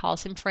because he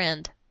calls him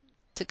friend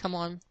to come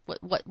on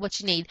what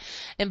you need.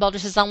 And Baldur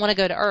says, I want to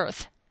go to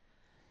Earth.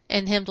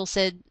 And Heimdall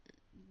said,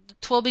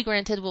 'Twill be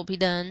granted, will be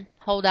done.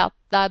 Hold out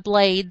thy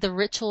blade, the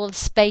ritual of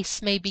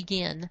space may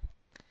begin.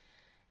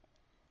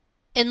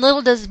 And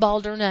little does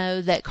Baldur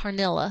know that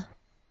Karnilla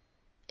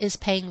is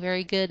paying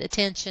very good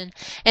attention,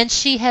 and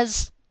she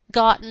has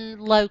gotten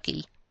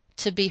Loki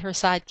to be her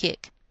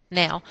sidekick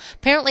now.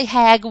 Apparently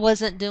Hag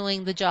wasn't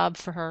doing the job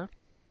for her.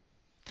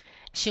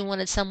 She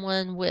wanted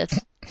someone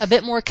with a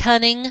bit more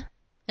cunning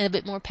and a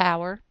bit more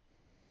power.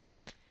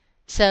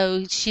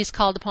 So she's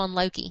called upon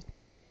Loki.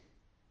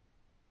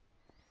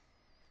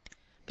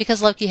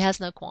 Because Loki has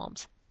no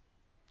qualms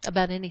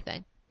about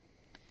anything.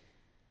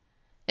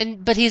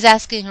 But he's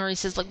asking her, he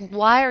says, like,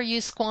 why are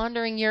you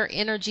squandering your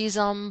energies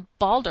on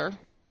Balder?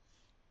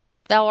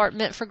 Thou art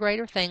meant for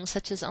greater things,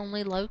 such as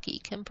only Loki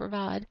can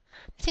provide.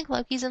 Do you think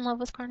Loki's in love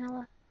with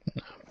Carnilla?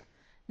 No.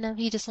 No,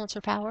 he just wants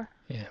her power?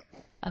 Yeah.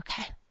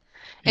 Okay.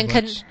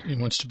 He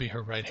wants to be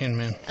her right-hand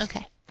man.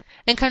 Okay.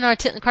 And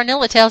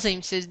Carnilla tells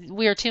him, says,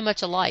 we are too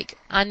much alike.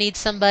 I need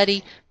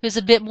somebody who's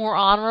a bit more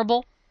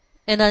honorable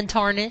and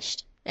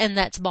untarnished, and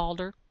that's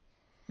Balder,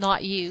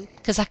 not you,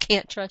 because I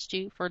can't trust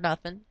you for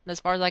nothing, as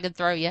far as I can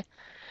throw you.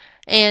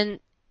 And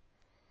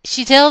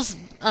she tells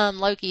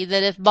Loki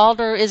that if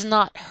Balder is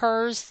not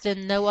hers,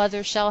 then no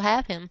other shall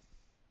have him.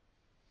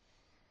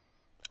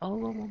 Oh,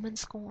 a woman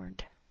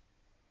scorned.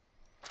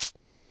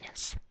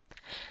 Yes.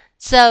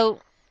 So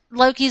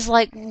Loki's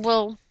like,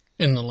 well...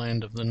 In the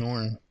land of the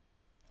Norn.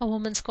 A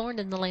woman scorned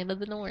in the land of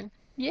the Norn.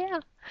 Yeah.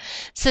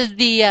 So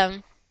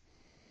they're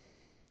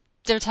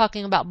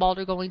talking about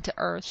Balder going to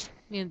Earth,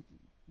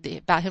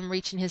 about him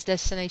reaching his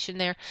destination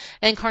there.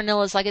 And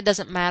Carnilla's like, it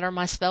doesn't matter,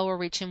 my spell will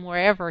reach him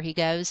wherever he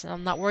goes, and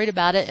I'm not worried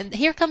about it. And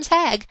here comes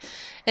Hag,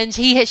 and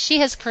she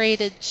has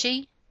created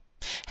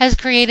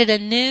a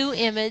new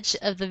image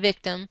of the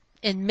victim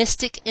in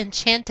mystic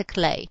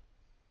enchanticlay.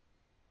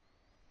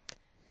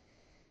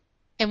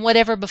 And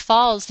whatever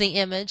befalls the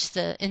image,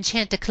 the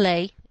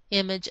enchanticlay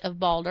image of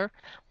Balder,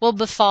 will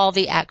befall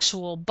the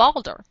actual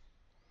Balder.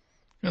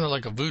 Kind of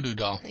like a voodoo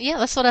doll. Yeah,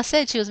 that's what I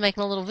said. She was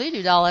making a little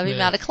voodoo doll of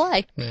him out of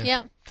clay.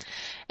 Yeah.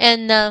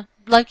 And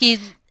Loki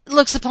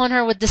looks upon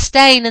her with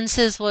disdain and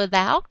says, well,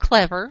 thou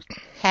clever,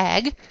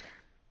 hag,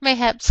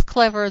 mayhaps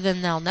cleverer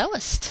than thou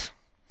knowest.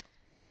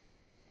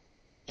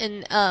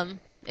 And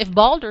if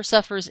Balder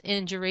suffers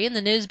injury and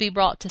the news be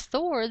brought to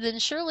Thor, then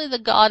surely the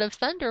god of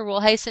thunder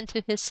will hasten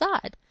to his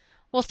side.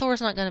 Well,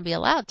 Thor's not going to be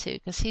allowed to,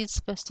 because he's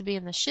supposed to be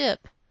in the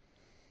ship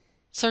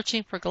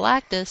searching for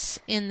Galactus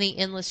in the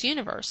endless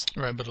universe.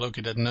 Right, but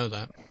Loki doesn't know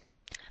that.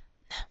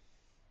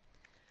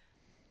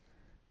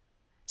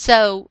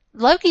 So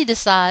Loki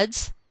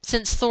decides,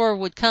 since Thor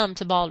would come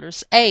to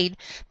Balder's aid,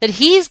 that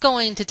he's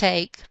going to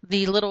take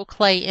the little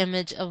clay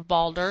image of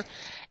Balder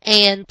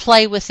and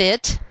play with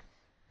it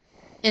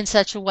in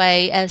such a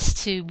way as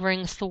to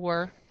bring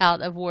Thor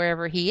out of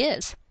wherever he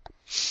is.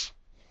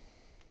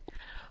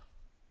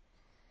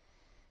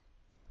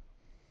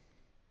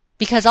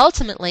 Because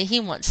ultimately he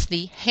wants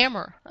the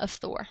hammer of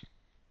Thor.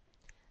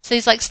 So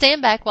he's like,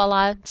 stand back while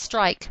I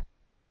strike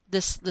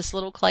this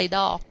little clay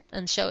doll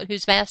and show it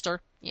who's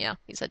master. Yeah,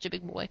 he's such a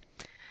big boy.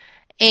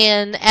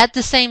 And at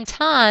the same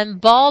time,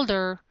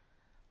 Balder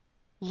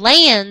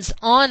lands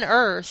on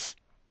Earth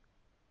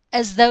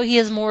as though he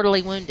is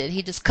mortally wounded.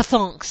 He just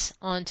kathunks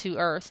onto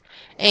Earth.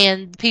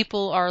 And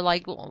people are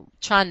like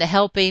trying to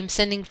help him,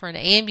 sending for an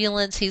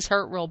ambulance. He's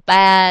hurt real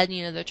bad.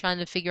 They're trying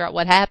to figure out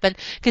what happened.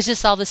 Because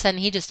just all of a sudden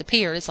he just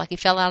appeared. It's like he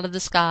fell out of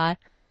the sky,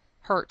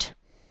 hurt.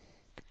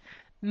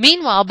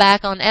 Meanwhile,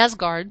 back on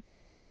Asgard,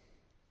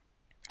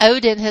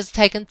 Odin has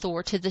taken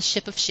Thor to the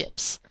ship of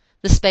ships,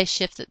 the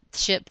spaceship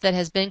that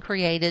has been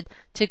created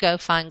to go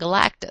find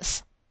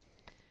Galactus.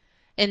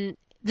 And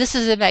this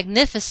is a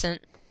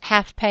magnificent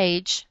half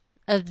page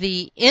of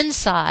the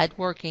inside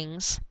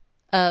workings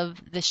of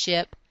the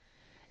ship,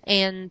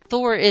 and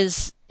Thor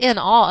is in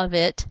awe of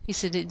it. He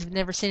said he'd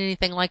never seen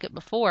anything like it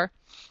before.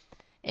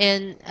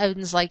 And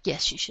Odin's like,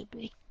 yes, you should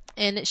be.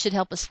 And it should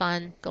help us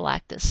find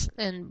Galactus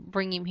and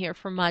bring him here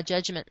for my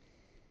judgment.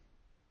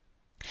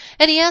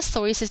 And he asks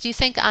Thor, he says, do you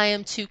think I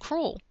am too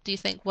cruel? Do you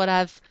think what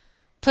I've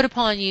put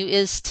upon you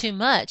is too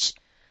much?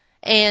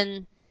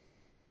 And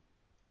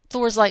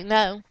Thor's like,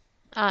 no.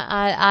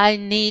 I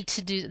need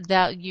to do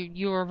that.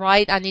 You are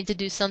right. I need to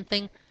do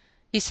something.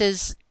 He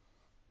says,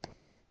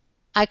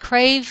 I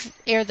crave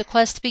ere the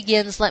quest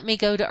begins, let me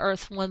go to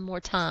Earth one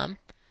more time.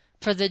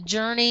 For the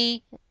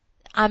journey,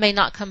 I may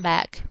not come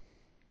back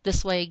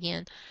this way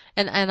again.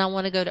 And I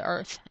want to go to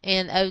Earth.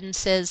 And Odin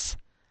says,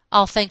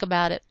 I'll think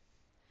about it.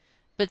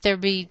 But there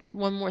be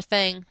one more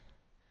thing.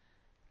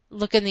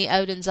 Look in the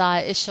Odin's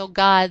eye. It shall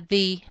guide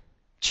thee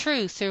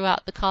true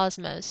throughout the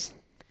cosmos.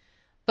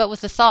 But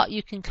with the thought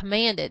you can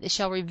command it. It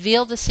shall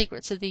reveal the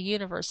secrets of the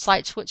universe,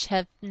 sights which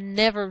have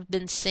never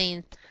been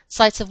seen,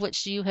 sights of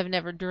which you have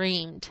never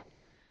dreamed.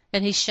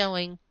 And he's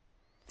showing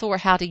Thor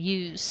how to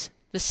use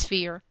the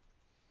sphere.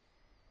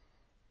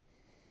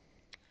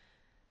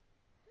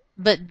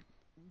 But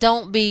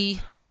don't be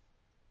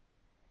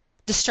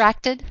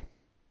distracted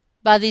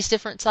by these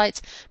different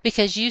sights,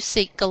 because you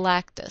seek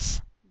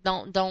Galactus.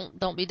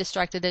 Don't be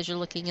distracted as you're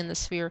looking in the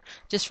sphere.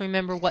 Just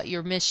remember what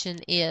your mission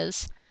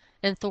is.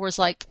 And Thor's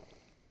like,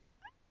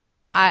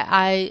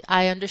 I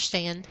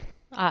understand.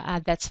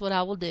 That's what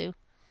I will do.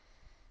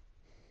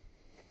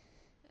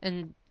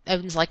 And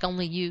Odin's like,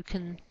 only you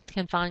can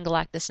find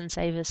Galactus and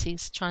save us.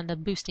 He's trying to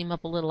boost him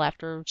up a little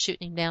after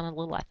shooting him down a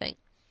little, I think.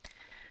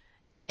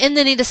 And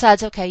then he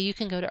decides, okay, you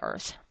can go to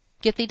Earth.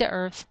 Get thee to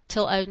Earth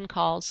till Odin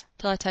calls,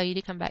 till I tell you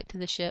to come back to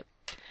the ship.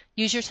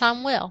 Use your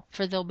time well,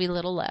 for there'll be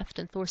little left.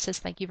 And Thor says,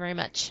 thank you very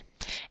much.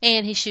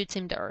 And he shoots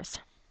him to Earth.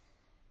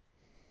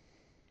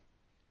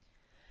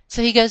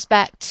 So he goes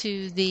back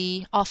to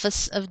the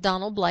office of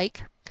Donald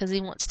Blake, because he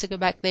wants to go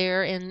back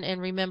there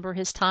and remember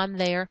his time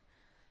there.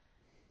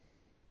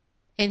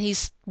 And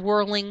he's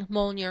whirling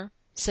Mjolnir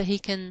so he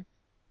can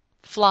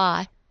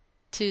fly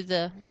to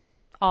the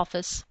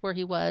office where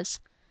he was.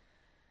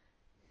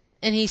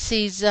 And he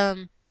sees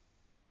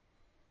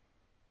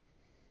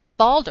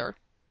Balder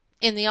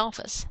in the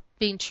office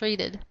being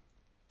treated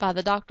by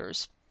the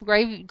doctors.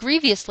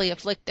 Grievously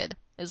afflicted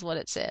is what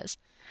it says.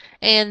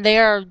 And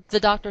there, the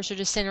doctors are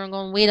just sitting there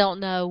going, we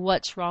don't know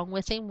what's wrong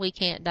with him. We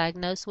can't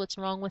diagnose what's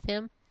wrong with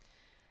him.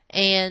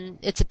 And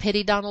it's a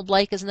pity Donald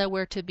Blake is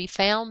nowhere to be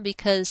found,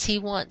 because he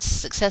once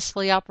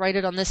successfully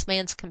operated on this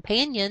man's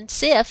companion,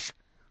 Sif.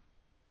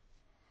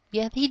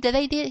 Yeah, he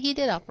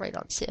did operate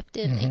on Sif,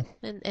 didn't he?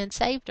 And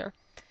saved her.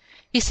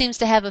 He seems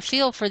to have a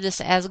feel for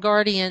this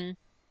Asgardian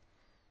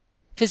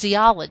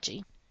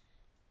physiology.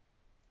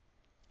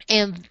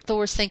 And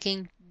Thor's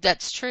thinking,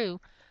 that's true.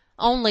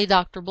 Only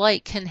Dr.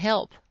 Blake can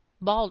help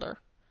Balder.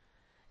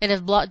 And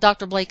if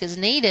Dr. Blake is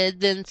needed,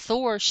 then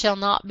Thor shall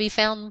not be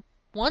found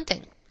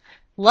wanting.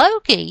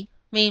 Loki,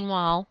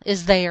 meanwhile,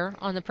 is there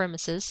on the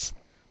premises,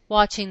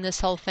 watching this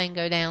whole thing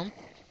go down.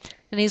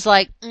 And he's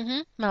like,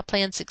 my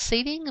plan's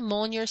succeeding, and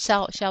Mjolnir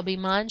shall be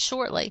mine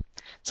shortly.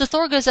 So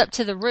Thor goes up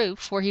to the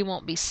roof, where he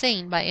won't be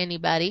seen by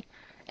anybody,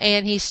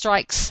 and he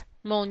strikes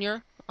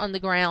Mjolnir on the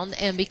ground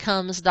and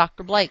becomes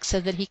Dr. Blake so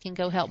that he can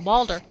go help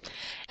Balder.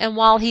 And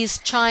while he's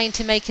trying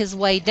to make his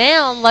way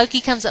down,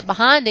 Loki comes up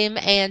behind him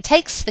and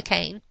takes the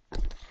cane,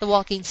 the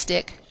walking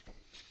stick,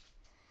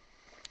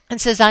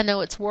 and says, I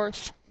know its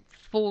worth.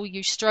 Fool,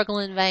 you struggle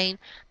in vain.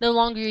 No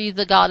longer are you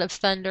the god of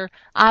thunder.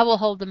 I will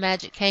hold the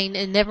magic cane,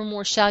 and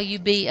nevermore shall you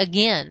be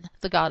again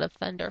the god of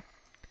thunder.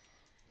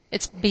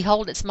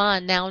 Behold, it's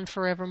mine now and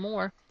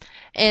forevermore.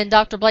 And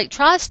Dr. Blake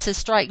tries to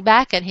strike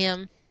back at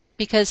him,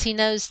 because he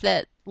knows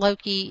that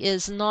Loki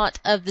is not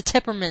of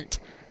the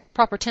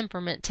proper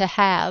temperament to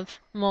have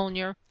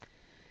Mjolnir.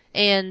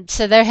 And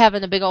so they're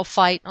having a big old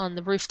fight on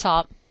the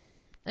rooftop.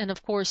 And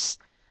of course,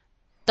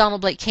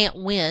 Donald Blake can't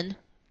win,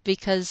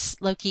 because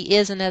Loki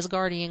is an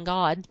Asgardian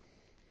god.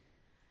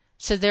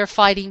 So they're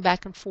fighting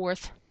back and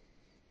forth.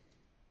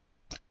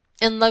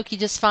 And Loki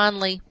just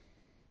finally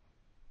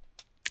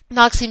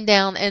knocks him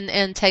down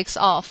and takes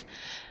off.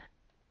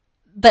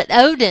 But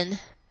Odin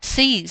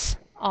sees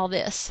all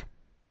this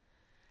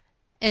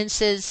and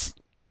says,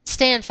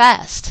 stand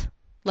fast,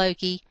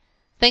 Loki.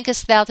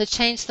 Thinkest thou to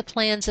change the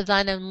plans of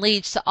thine own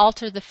liege, to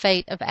alter the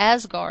fate of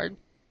Asgard?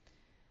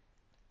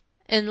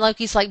 And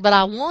Loki's like, but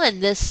I won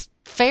this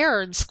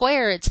fair and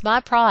square. It's my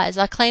prize.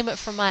 I claim it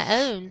for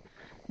my own.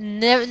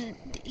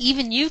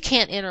 Even you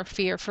can't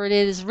interfere, for it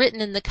is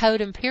written in the Code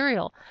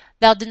Imperial.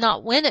 Thou did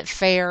not win it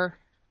fair,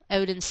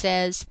 Odin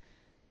says.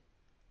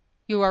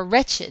 You are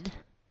wretched.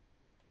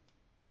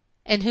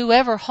 And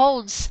whoever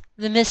holds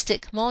the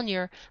mystic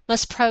Mjolnir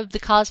must probe the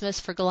cosmos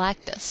for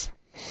Galactus.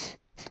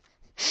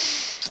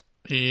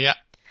 Yeah.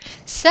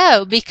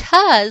 So,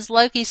 because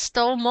Loki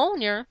stole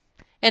Mjolnir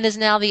and is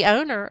now the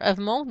owner of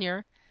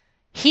Mjolnir,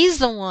 he's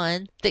the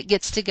one that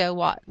gets to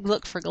go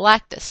look for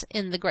Galactus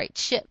in the great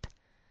ship.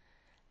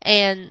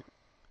 And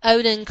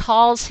Odin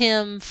calls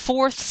him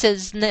forth,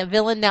 says,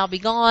 villain, now be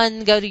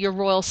gone, go to your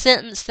royal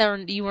sentence,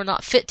 you are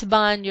not fit to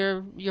bind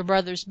your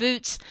brother's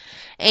boots,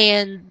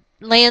 and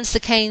lands the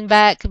cane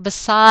back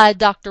beside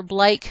Dr.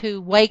 Blake, who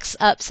wakes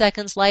up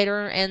seconds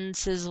later and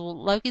says, well,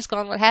 Loki's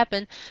gone, what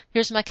happened?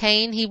 Here's my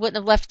cane. He wouldn't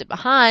have left it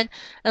behind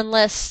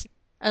unless,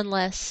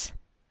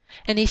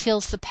 and he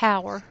feels the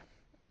power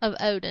of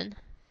Odin.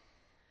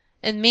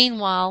 And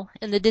meanwhile,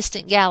 in the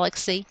distant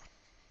galaxy,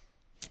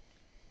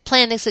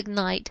 planets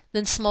ignite,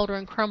 then smolder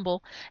and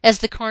crumble as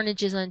the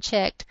carnage is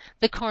unchecked,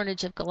 the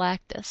carnage of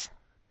Galactus,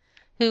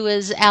 who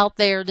is out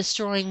there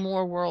destroying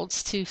more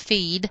worlds to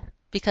feed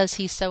because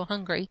he's so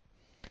hungry.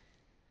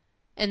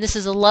 And this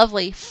is a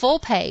lovely full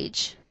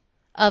page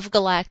of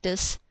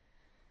Galactus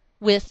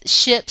with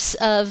ships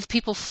of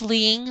people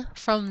fleeing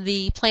from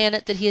the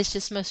planet that he has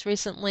just most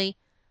recently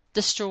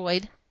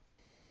destroyed.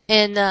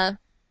 And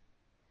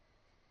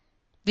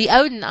the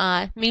Odin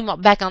Eye, meanwhile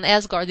back on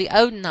Asgard, the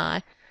Odin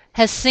Eye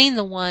has seen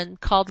the one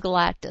called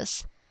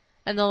Galactus.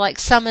 And they're like,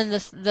 summon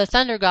the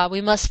thunder god,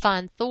 we must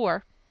find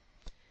Thor.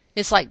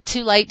 It's like,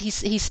 too late,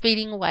 he's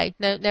speeding away.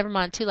 No, never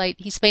mind, too late.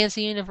 He spans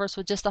the universe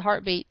with just a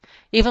heartbeat.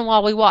 Even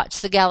while we watch,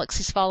 the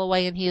galaxies fall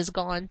away and he is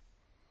gone.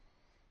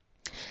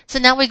 So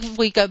now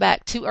we go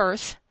back to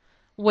Earth,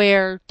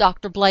 where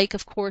Dr. Blake,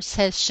 of course,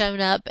 has shown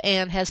up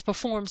and has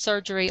performed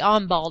surgery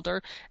on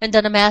Balder and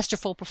done a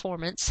masterful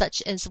performance,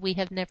 such as we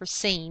have never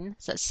seen,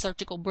 such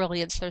surgical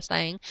brilliance, they're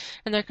saying.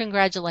 And they're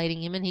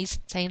congratulating him, and he's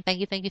saying, thank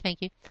you, thank you,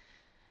 thank you.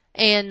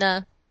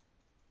 And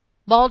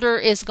Balder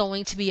is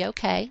going to be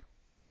okay.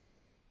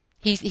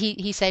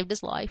 He saved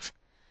his life.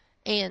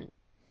 And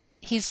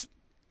he's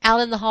out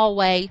in the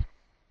hallway,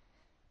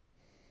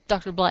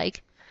 Dr.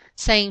 Blake,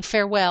 saying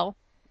farewell.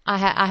 I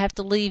have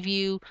to leave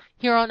you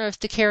here on Earth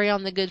to carry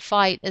on the good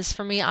fight. As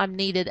for me, I'm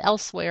needed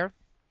elsewhere.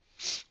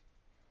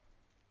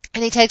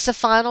 And he takes a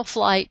final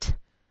flight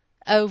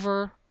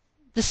over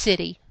the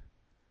city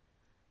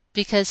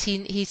because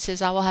he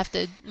says,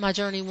 my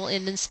journey will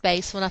end in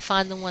space when I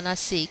find the one I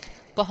seek.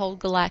 Behold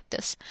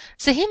Galactus.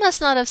 So he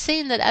must not have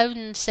seen that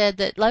Odin said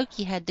that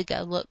Loki had to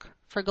go look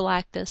for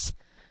Galactus.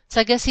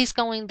 So I guess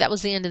that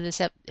was the end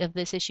of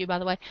this issue, by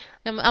the way.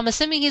 I'm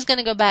assuming he's going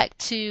to go back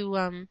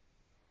to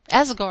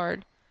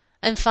Asgard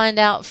and find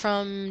out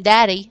from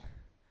Daddy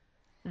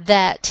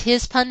that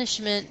his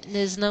punishment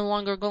is no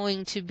longer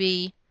going to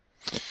be...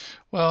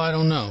 Well, I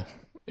don't know.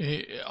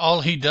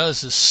 All he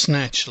does is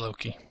snatch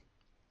Loki.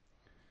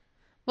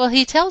 Well,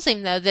 he tells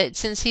him, though, that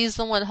since he's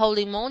the one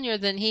holding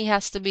Mjolnir, then he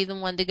has to be the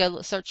one to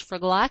go search for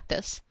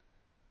Galactus.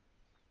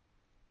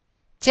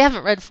 See, I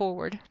haven't read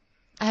forward.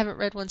 I haven't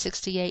read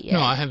 168 yet.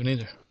 No, I haven't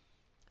either.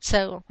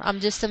 So I'm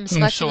just in the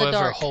dark.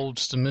 Whosoever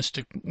holds the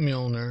mystic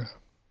Mjolnir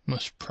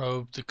must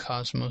probe the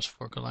cosmos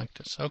for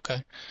Galactus.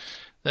 Okay.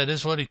 That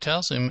is what he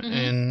tells him,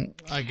 and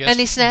I guess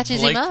he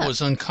snatches Blake him up.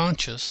 was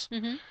unconscious.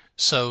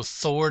 So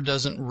Thor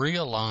doesn't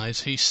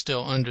realize he's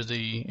still under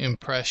the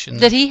impression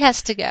that he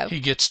has to go. He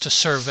gets to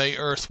survey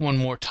Earth one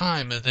more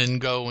time and then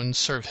go and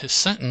serve his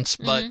sentence,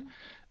 but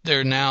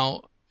there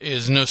now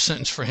is no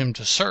sentence for him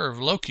to serve.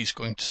 Loki's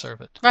going to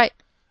serve it. Right.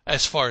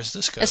 As far as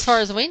this goes. As far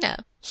as we know.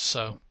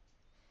 So.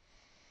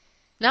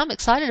 Now I'm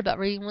excited about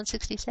reading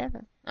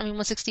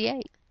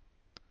 168.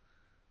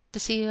 To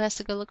see who has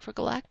to go look for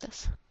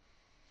Galactus.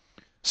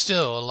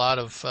 Still a lot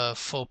of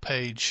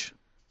full-page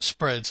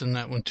spreads in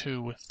that one,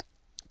 too, with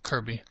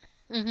Kirby.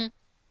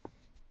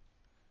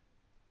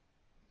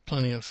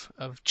 Plenty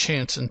of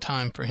chance and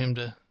time for him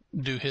to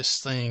do his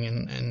thing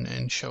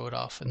and show it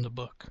off in the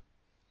book.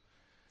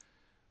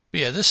 But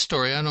yeah, this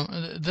story,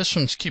 this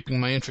one's keeping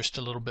my interest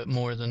a little bit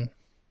more than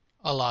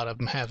a lot of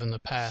them have in the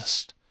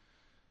past.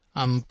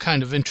 I'm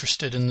kind of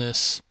interested in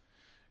this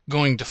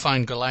going to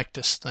find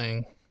Galactus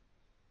thing.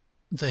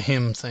 The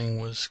him thing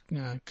was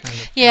kind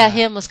of... Yeah,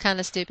 him was kind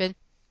of stupid.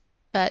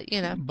 But,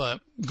 you know. But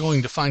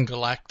going to find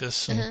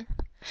Galactus and...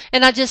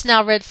 And I just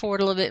now read forward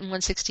a little bit in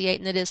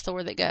 168, and it is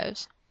Thor that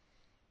goes.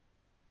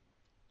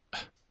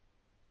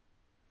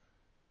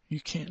 You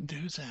can't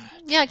do that.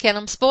 Yeah, I can.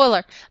 I'm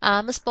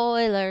a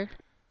spoiler.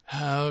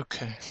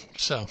 Okay.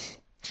 So,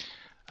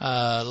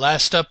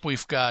 last up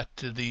we've got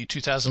the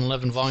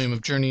 2011 volume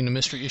of Journey into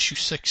Mystery, issue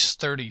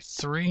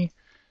 633,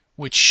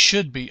 which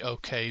should be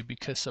okay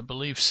because I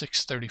believe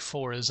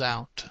 634 is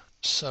out.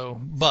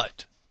 So,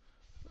 but,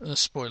 a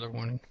spoiler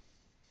warning.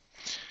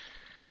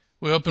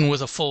 We open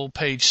with a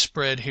full-page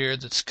spread here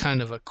that's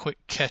kind of a quick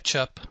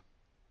catch-up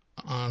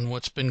on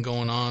what's been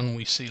going on.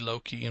 We see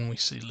Loki and we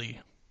see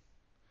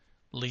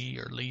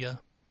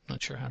Leah,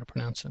 not sure how to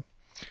pronounce it.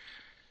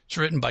 It's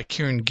written by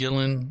Kieran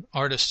Gillen.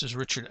 Artist is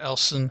Richard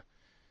Elson.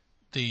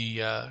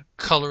 The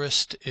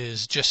colorist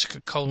is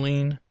Jessica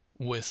Colleen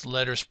with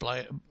letters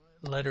by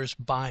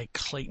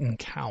Clayton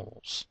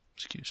Cowles.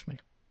 Excuse me.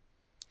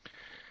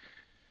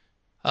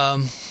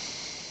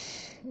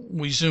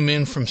 We zoom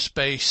in from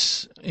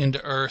space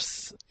into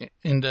Earth,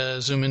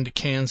 zoom into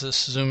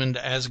Kansas, zoom into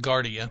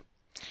Asgardia,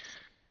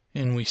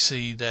 and we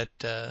see that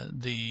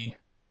the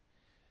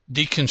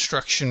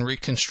deconstruction,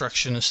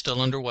 reconstruction is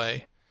still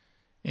underway,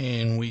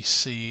 and we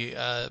see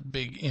a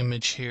big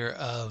image here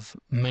of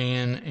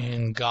man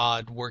and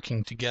God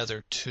working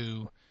together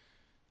to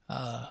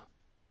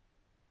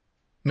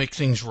make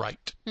things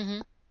right.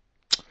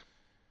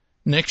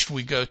 Next,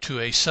 we go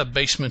to a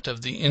sub-basement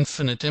of the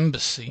Infinite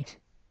Embassy,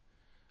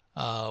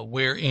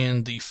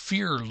 wherein the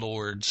Fear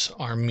Lords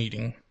are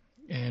meeting,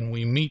 and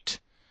we meet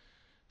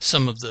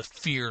some of the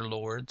Fear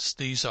Lords.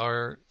 These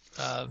are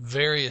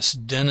various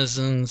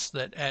denizens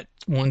that at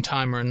one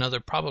time or another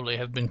probably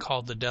have been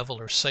called the devil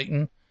or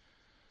Satan,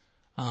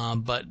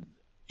 but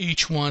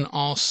each one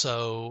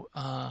also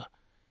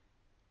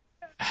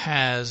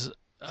has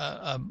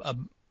a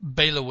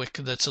bailiwick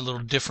that's a little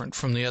different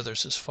from the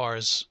others as far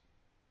as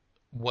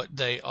what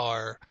they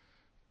are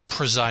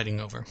presiding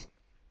over.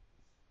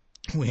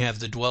 We have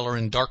the Dweller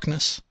in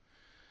Darkness.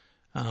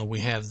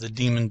 We have the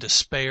Demon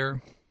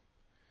Despair.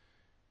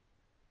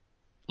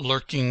 The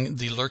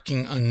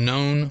Lurking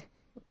Unknown.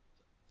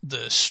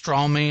 The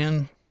Straw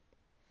Man.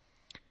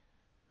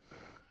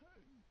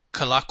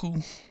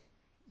 Kalaku,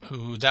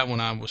 who that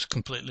one I was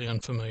completely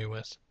unfamiliar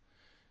with.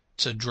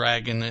 It's a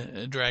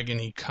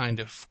dragon-y kind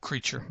of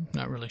creature.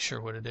 Not really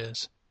sure what it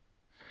is.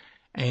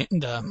 And,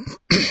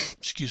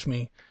 excuse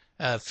me,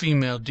 a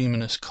female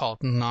demoness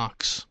called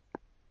Nox.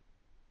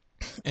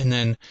 And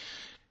then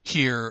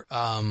here,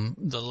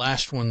 the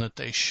last one that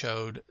they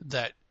showed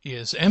that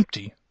is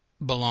empty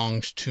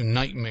belongs to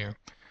Nightmare.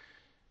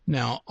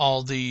 Now,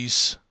 all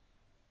these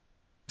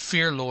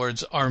Fear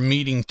Lords are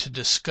meeting to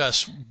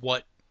discuss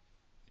what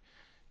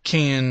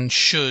can,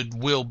 should,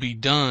 will be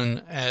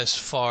done as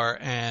far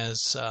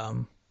as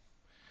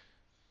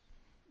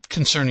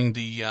concerning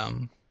the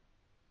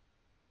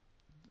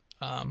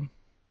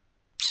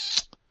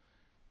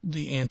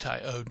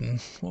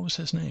anti-Odin. What was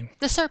his name?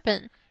 The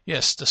Serpent.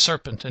 Yes, the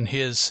Serpent, and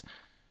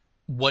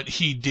what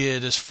he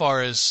did as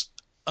far as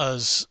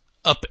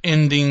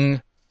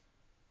upending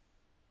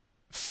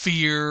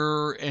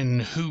fear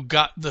and who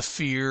got the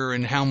fear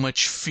and how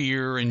much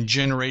fear and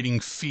generating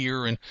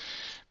fear, and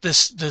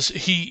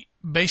he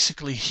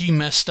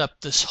messed up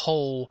this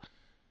whole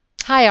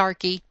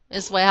hierarchy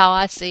is how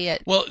I see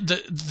it. Well,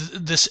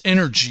 this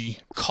energy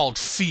called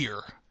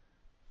fear,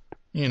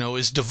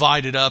 is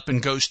divided up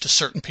and goes to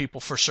certain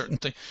people for certain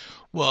things.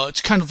 Well,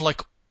 it's kind of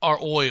like our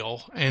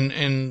oil,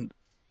 and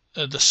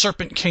the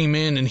serpent came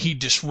in and he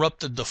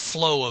disrupted the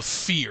flow of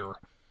fear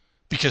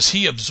because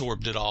he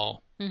absorbed it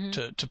all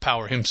to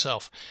power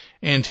himself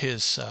and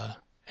his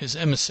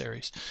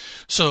emissaries.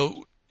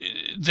 So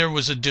there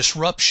was a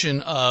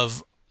disruption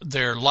of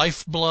their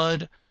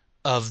lifeblood,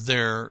 of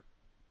their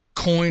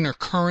coin or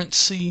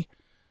currency,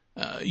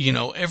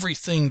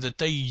 everything that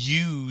they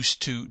use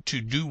to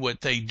do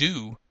what they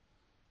do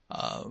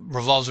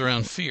revolves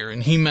around fear,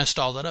 and he messed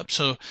all that up.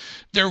 So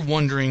they're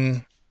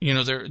wondering,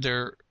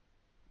 they're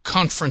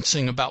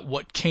conferencing about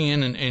what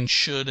can and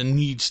should and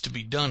needs to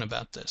be done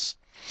about this.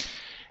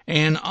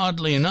 And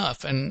oddly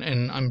enough,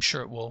 and I'm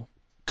sure it will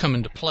come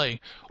into play,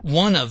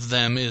 one of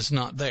them is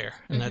not there,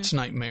 and that's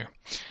Nightmare.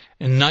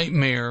 And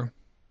Nightmare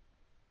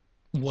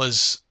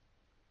was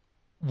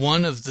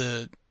one of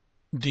the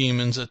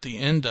demons at the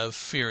end of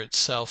Fear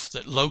itself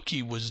that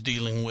Loki was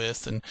dealing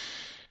with, and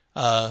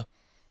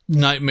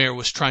Nightmare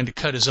was trying to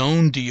cut his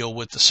own deal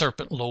with the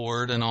Serpent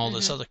Lord and all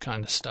this other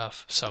kind of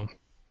stuff. So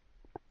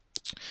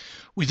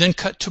we then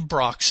cut to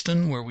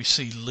Broxton, where we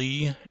see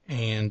Lee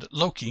and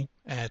Loki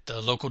at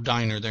the local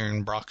diner there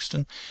in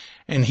Broxton,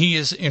 and he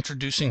is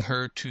introducing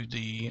her to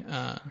the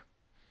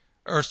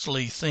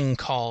earthly thing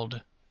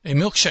called a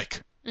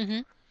milkshake.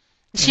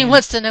 She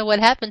wants to know what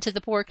happened to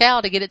the poor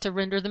cow to get it to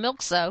render the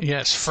milk so.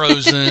 Yes,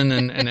 frozen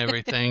and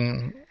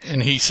everything.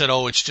 And he said,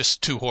 oh, it's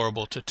just too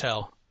horrible to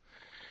tell.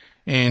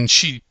 And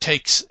she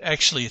takes,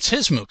 actually it's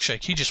his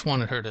milkshake, he just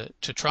wanted her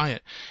to try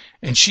it.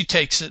 And she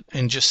takes it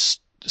and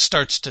just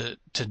starts to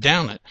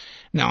down it.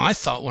 Now, I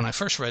thought when I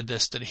first read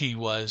this that he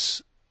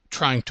was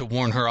trying to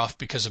warn her off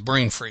because of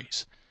brain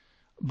freeze.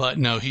 But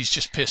no, he's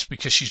just pissed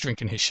because she's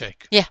drinking his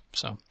shake. Yeah.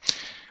 So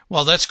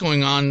while that's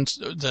going on,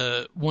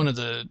 one of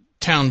the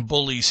town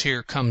bullies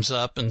here comes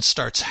up and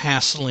starts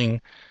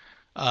hassling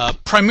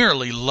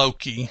primarily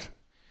Loki,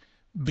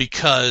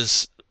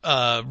 because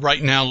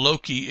right now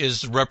Loki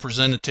is the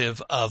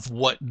representative of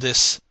what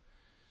this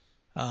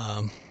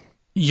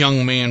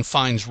young man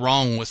finds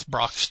wrong with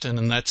Broxton,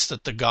 and that's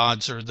that the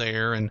gods are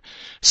there, and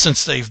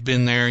since they've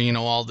been there,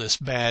 all this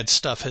bad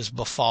stuff has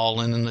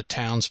befallen, and the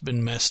town's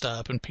been messed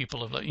up, and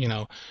people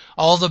have,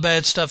 all the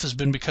bad stuff has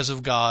been because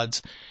of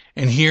gods.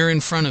 And here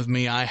in front of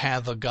me, I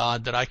have a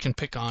god that I can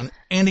pick on,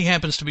 and he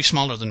happens to be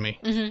smaller than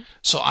me.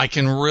 So I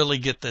can really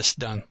get this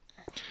done.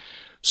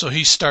 So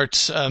he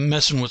starts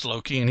messing with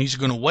Loki, and he's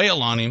going to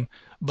wail on him,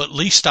 but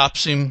Lee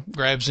stops him,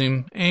 grabs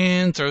him,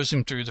 and throws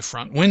him through the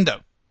front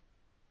window.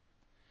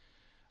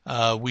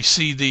 We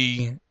see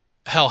the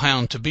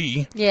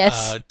hellhound-to-be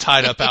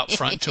tied up out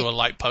front to a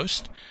light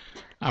post.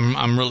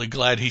 I'm really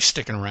glad he's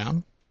sticking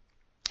around.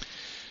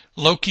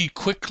 Loki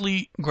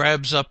quickly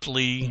grabs up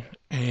Lee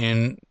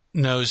and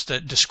knows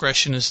that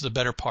discretion is the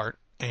better part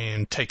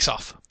and takes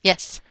off.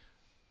 Yes.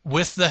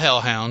 With the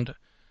hellhound,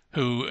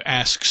 who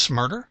asks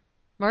murder.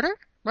 Murder?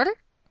 Murder?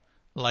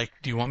 Like,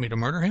 do you want me to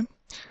murder him?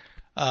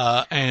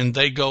 And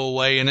they go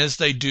away, and as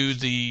they do,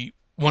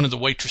 one of the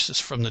waitresses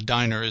from the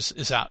diner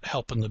is out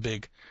helping the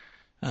big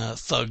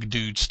thug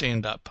dude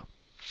stand up.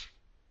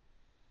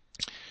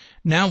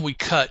 Now we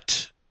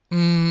cut.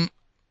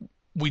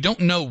 We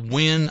don't know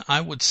when.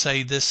 I would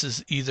say this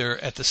is either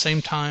at the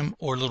same time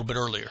or a little bit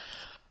earlier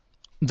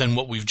than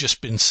what we've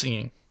just been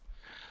seeing.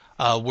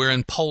 We're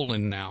in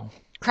Poland now.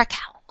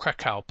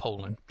 Krakow,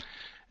 Poland.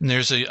 And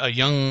there's a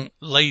young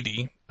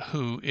lady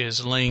who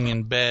is laying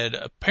in bed,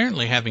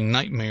 apparently having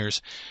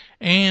nightmares.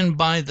 And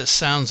by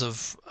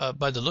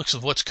the looks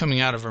of what's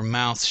coming out of her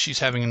mouth, she's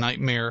having a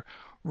nightmare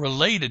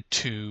related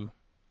to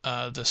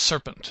the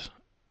serpent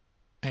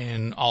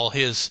and all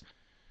his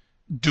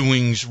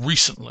doings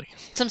recently.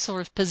 Some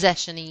sort of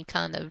possession-y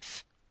kind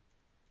of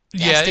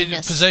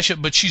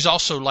possession, but she's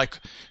also like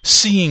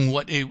seeing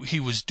what he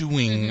was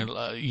doing,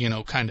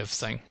 kind of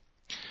thing.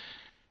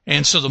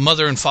 And so the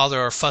mother and father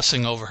are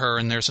fussing over her,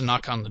 and there's a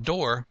knock on the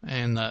door,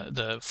 and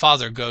the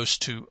father goes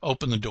to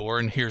open the door,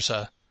 and here's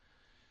an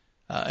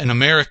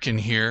American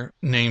here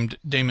named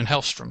Damon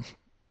Hellstrom,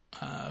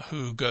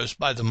 who goes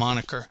by the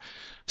moniker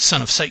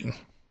Son of Satan.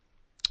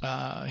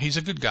 He's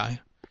a good guy.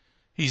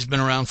 He's been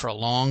around for a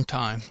long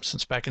time,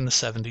 since back in the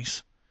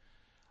 70s.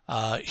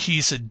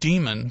 He's a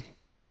demon.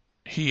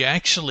 He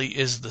actually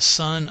is the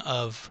son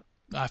of,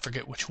 I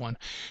forget which one.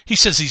 He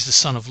says he's the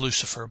son of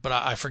Lucifer, but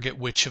I forget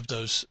which of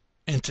those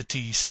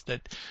entities,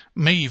 that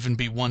may even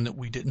be one that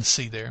we didn't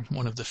see there,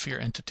 one of the fear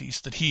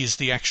entities, that he is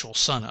the actual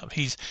son of.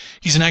 He's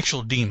an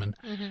actual demon.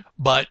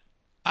 But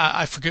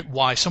I forget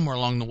why, somewhere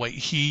along the way,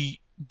 he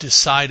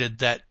decided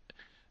that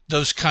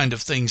those kind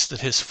of things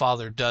that his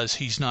father does,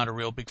 he's not a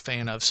real big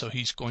fan of, so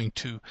he's going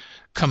to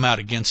come out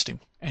against him,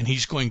 and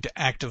he's going to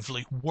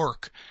actively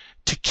work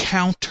to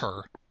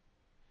counter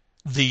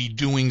the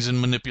doings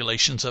and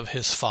manipulations of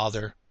his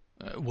father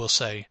we'll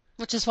say.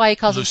 Which is why he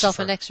calls himself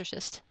Lucifer. an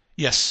exorcist.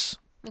 Yes.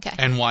 Okay.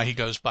 And why he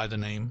goes by the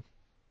name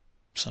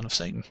Son of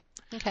Satan.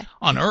 Okay.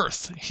 On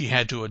Earth, he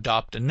had to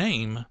adopt a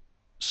name,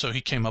 so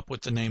he came up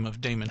with the name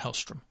of Damon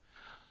Hellstrom.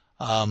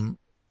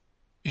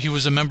 He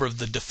was a member of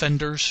the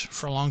Defenders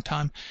for a long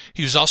time.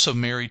 He was also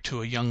married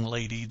to a young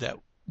lady that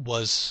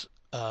was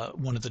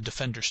one of the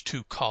Defenders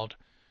too, called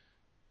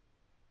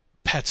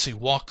Patsy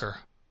Walker,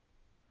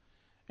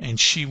 and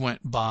she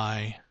went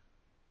by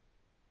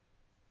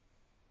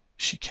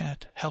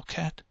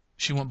Hellcat.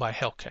 She went by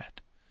Hellcat.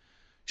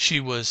 She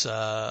was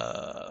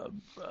a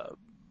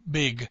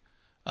big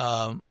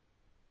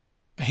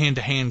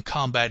hand-to-hand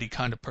combat-y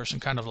kind of person,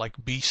 kind of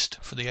like Beast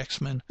for the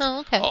X-Men. Oh,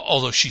 okay.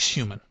 Although she's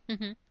human.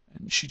 Mm-hmm.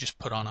 And she just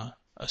put on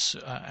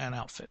an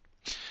outfit.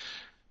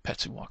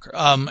 Patsy Walker.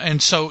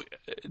 And so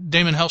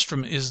Damon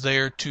Hellstrom is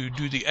there to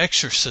do the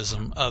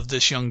exorcism of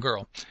this young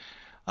girl.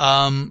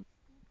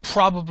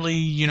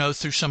 Probably,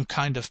 through some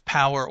kind of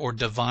power or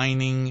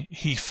divining,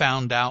 he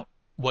found out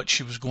what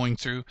she was going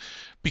through,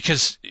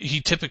 because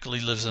he typically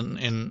lives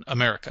in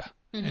America.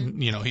 Mm-hmm.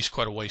 And, he's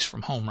quite a ways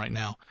from home right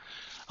now.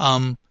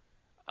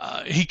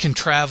 He can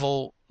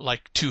travel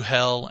like to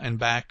hell and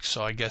back,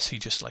 so I guess he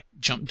just like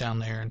jumped down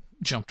there and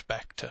jumped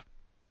back to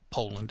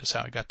Poland is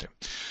how he got there.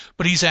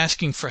 But he's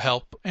asking for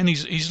help, and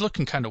he's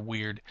looking kind of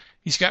weird.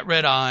 He's got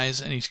red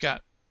eyes, and he's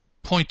got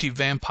pointy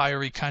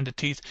vampire-y kind of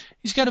teeth.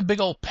 He's got a big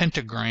old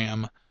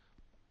pentagram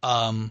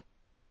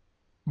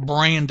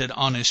branded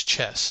on his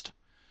chest.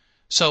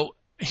 So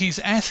he's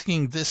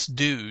asking this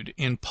dude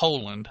in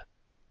Poland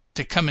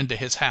to come into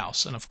his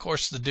house, and of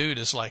course the dude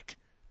is like,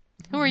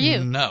 "Who are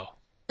you? No.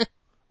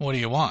 What do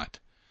you want?"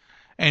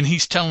 And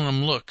he's telling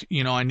him, "Look,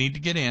 I need to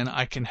get in.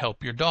 I can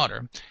help your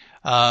daughter.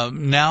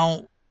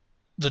 Now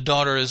the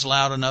daughter is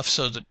loud enough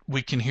so that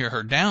we can hear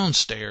her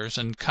downstairs,"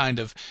 and kind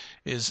of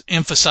is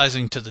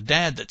emphasizing to the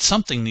dad that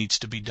something needs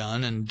to be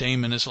done. And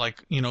Damon is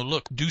like,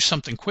 "Look, do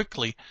something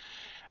quickly."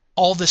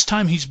 All this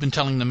time he's been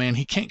telling the man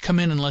he can't come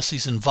in unless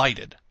he's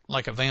invited,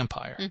 like a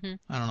vampire. Mm-hmm.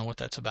 I don't know what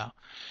that's about.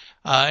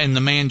 And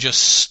the man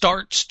just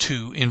starts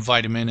to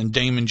invite him in, and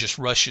Damon just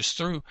rushes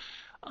through,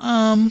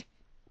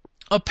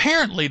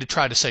 apparently to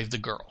try to save the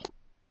girl.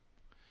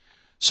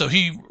 So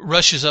he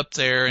rushes up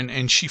there,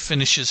 and she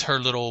finishes her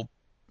little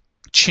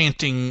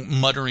chanting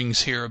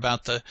mutterings here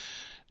about the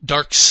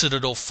dark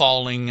citadel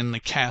falling and the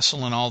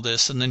castle and all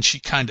this, and then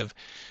she kind of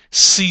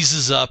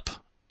seizes up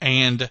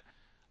and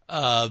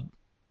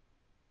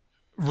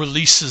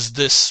releases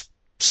this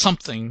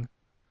something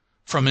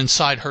from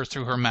inside her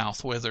through her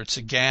mouth, whether it's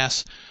a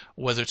gas,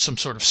 whether it's some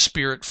sort of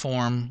spirit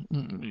form,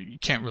 you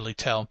can't really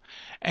tell,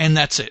 and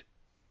that's it.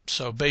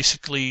 So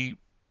basically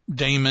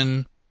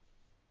Damon,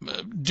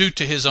 due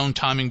to his own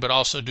timing, but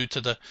also due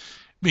to the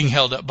being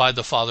held up by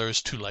the father,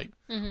 is too late.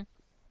 Mm-hmm.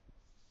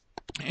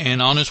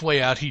 And on his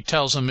way out, he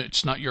tells him,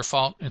 "It's not your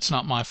fault. It's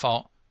not my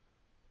fault.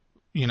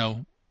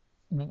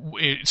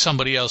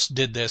 Somebody else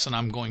did this, and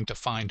I'm going to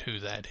find who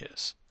that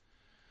is."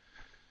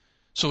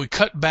 So we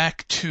cut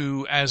back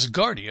to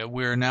Asgardia.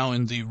 We're now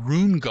in the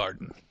Rune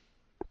Garden,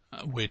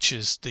 which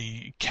is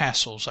the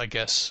castle's, I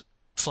guess,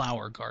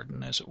 flower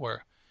garden, as it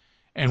were.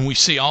 And we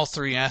see all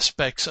three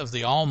aspects of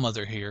the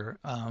All-Mother here.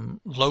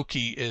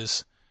 Loki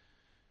is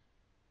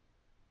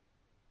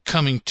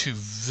coming to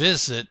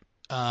visit,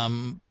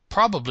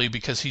 probably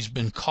because he's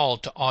been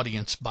called to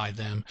audience by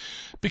them,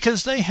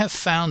 because they have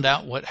found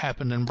out what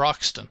happened in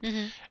Broxton.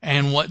 Mm-hmm.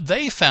 And what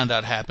they found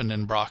out happened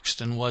in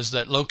Broxton was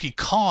that Loki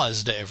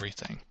caused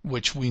everything,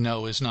 which we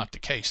know is not the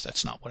case.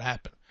 That's not what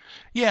happened.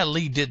 Yeah,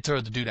 Lee did throw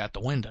the dude out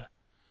the window,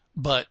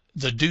 but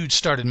the dude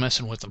started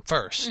messing with them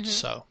first. Mm-hmm.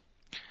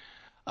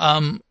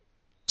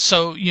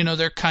 So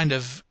they're kind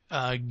of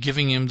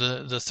giving him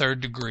the third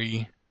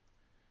degree,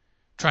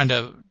 trying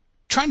to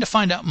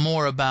find out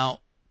more about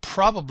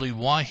probably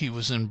why he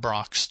was in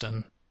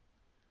Broxton,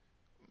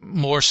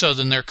 more so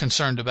than they're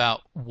concerned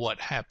about what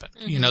happened.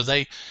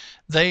 Mm-hmm.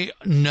 They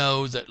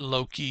know that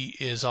Loki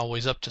is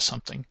always up to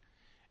something,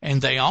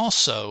 and they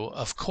also,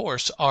 of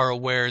course, are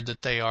aware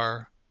that they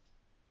are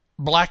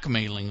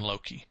blackmailing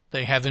Loki.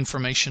 They have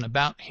information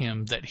about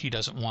him that he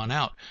doesn't want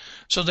out,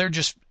 so they're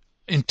just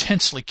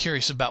intensely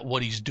curious about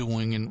what he's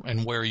doing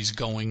and where he's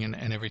going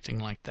and everything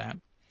like that.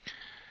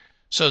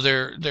 So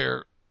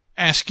they're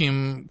asking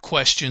him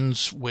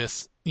questions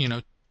with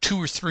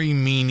two or three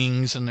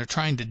meanings, and they're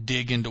trying to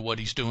dig into what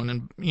he's doing,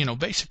 and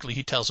basically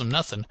he tells them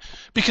nothing,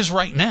 because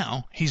right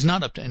now he's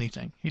not up to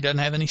anything. He doesn't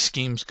have any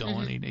schemes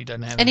going. Mm-hmm. He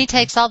doesn't have and anything.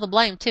 He takes all the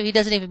blame too. He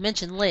doesn't even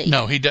mention Lee.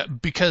 No, he does,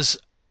 because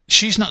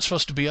she's not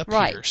supposed to be up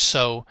here.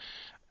 So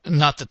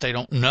not that they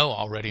don't know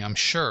already, I'm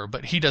sure,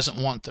 but he doesn't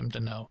want them to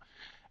know.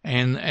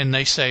 And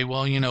they say,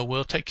 well,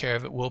 we'll take care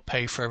of it. We'll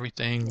pay for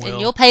everything. And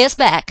you'll pay us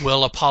back.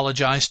 We'll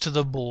apologize to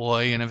the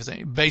boy and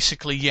everything.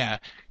 Basically, yeah,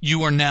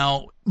 you are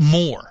now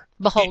more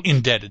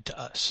indebted to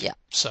us. Yeah.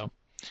 So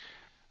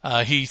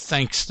he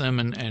thanks them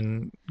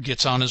and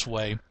gets on his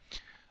way.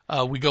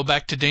 We go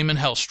back to Damon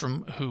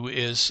Hellstrom, who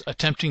is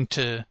attempting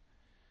to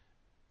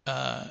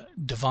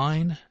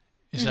divine.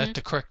 Is that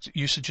the correct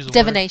usage of the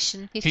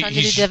divination. word? He's trying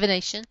to do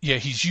divination. Yeah,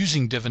 he's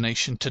using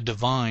divination to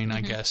divine,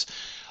 I guess.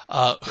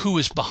 Who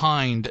is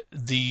behind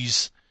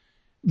these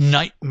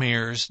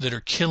nightmares that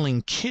are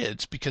killing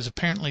kids, because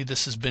apparently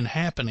this has been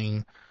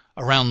happening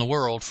around the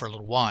world for a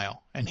little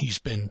while, and he's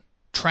been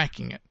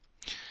tracking it.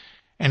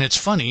 And it's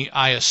funny,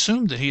 I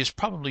assume that he is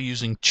probably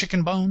using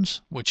chicken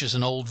bones, which is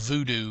an old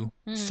voodoo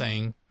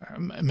thing.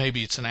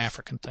 Maybe it's an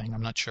African thing,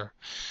 I'm not sure.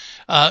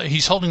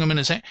 He's holding them in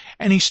his hand,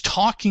 and he's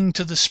talking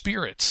to the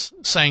spirits,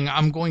 saying,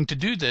 I'm going to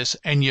do this,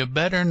 and you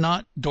better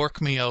not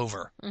dork me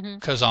over,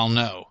 because I'll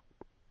know.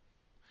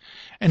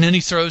 And then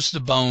he throws the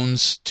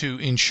bones to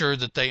ensure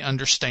that they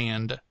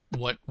understand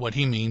what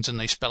he means, and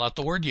they spell out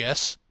the word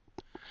yes.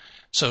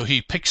 So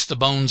he picks the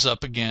bones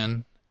up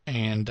again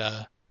and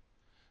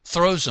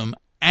throws them,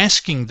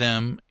 asking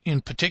them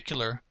in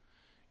particular,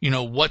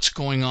 what's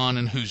going on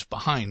and who's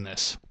behind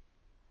this.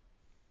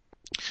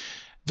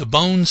 The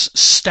bones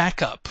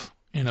stack up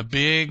in a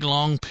big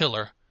long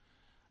pillar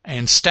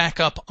and stack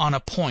up on a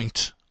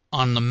point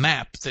on the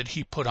map that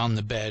he put on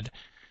the bed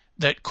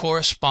that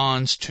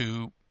corresponds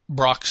to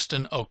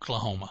Broxton,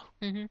 Oklahoma.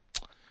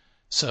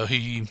 So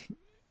he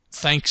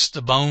thanks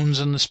the bones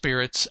and the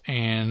spirits,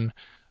 and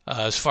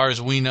as far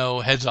as we know,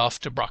 heads off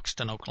to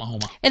Broxton,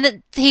 Oklahoma.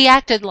 And he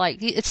acted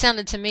like, it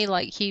sounded to me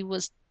like he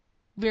was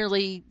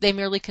they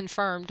merely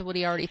confirmed what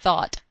he already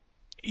thought.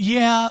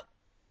 Yeah.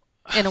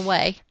 In a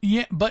way.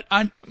 Yeah, but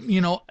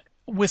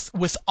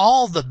with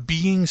all the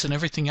beings and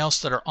everything else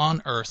that are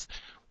on Earth,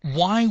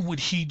 why would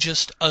he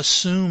just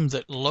assume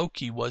that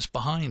Loki was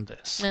behind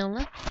this? I don't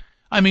know.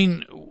 I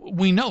mean,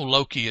 we know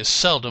Loki is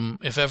seldom,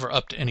 if ever,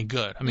 up to any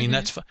good. I mean,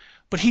 that's,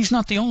 but he's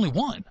not the only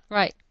one.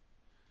 Right.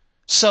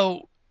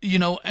 So,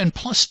 and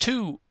plus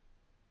two,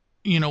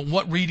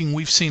 what reading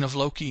we've seen of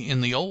Loki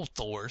in the old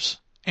Thors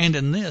and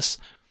in this,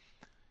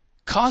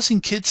 causing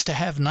kids to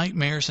have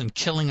nightmares and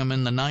killing them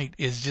in the night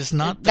is just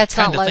not the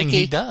kind of thing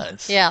he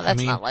does. Yeah,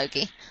 that's not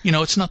Loki.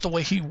 It's not the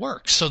way he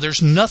works. So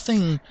there's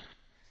nothing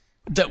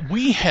that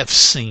we have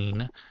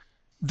seen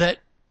that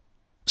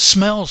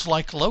smells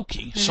like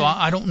Loki. So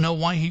I don't know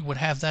why he would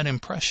have that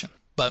impression.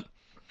 But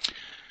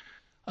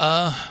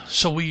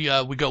so we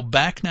go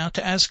back now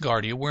to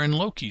Asgardia. We're in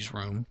Loki's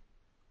room.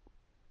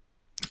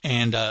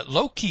 And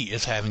Loki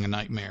is having a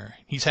nightmare.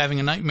 He's having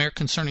a nightmare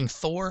concerning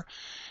Thor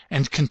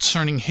and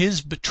concerning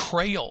his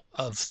betrayal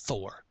of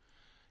Thor.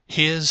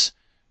 His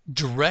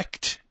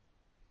direct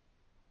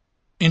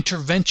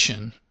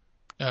intervention,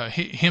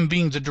 him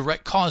being the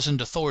direct cause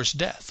into Thor's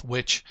death,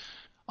 which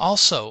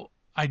also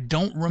I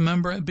don't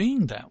remember it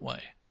being that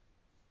way.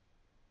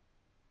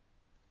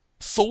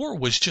 Thor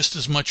was just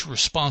as much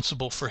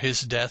responsible for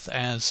his death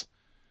as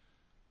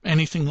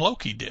anything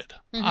Loki did,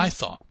 I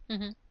thought.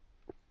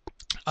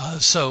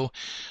 So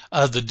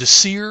the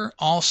Disir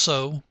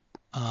also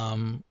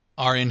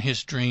are in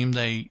his dream.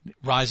 They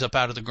rise up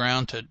out of the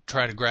ground to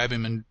try to grab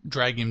him and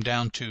drag him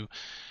down to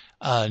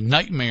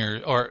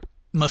Nightmare, or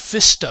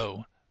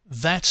Mephisto.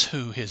 That's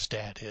who his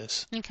dad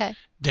is. Okay.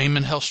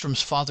 Damon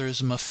Hellstrom's father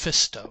is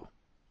Mephisto.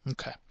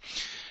 Okay.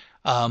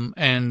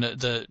 And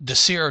the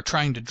Disir are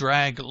trying to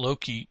drag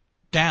Loki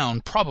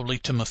down, probably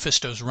to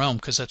Mephisto's realm,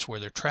 because that's where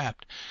they're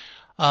trapped.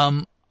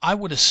 I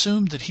would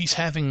assume that he's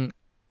having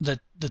that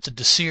the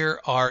Disir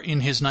are in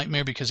his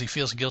nightmare because he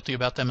feels guilty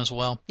about them as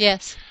well.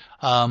 Yes.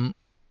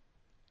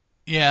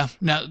 Yeah.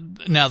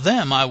 Now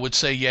them, I would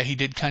say, yeah, he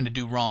did kind of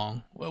do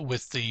wrong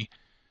with the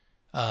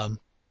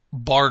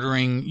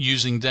bartering,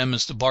 using them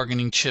as the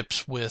bargaining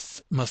chips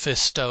with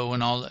Mephisto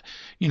and all that.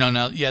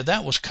 Now, yeah,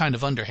 that was kind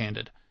of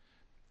underhanded.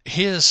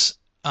 His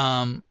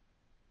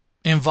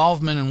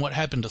involvement in what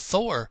happened to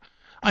Thor,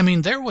 I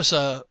mean, there was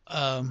a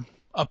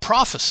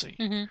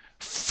prophecy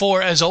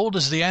for as old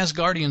as the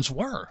Asgardians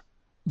were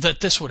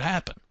that this would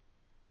happen,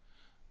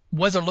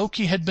 whether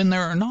Loki had been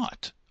there or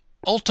not.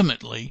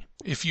 Ultimately,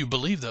 if you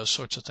believe those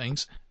sorts of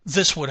things,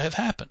 this would have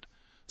happened.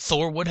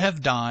 Thor would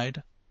have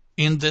died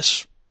in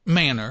this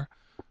manner,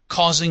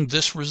 causing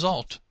this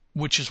result,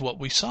 which is what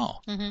we saw.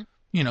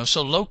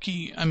 So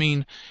Loki, I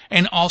mean,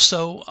 and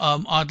also,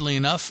 oddly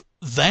enough,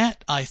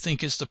 that, I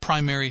think, is the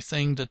primary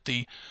thing that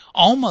the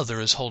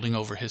All-Mother is holding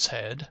over his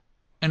head.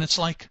 And it's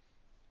like,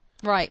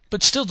 right.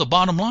 But still, the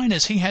bottom line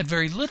is he had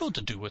very little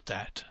to do with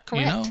that.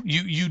 Correct.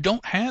 You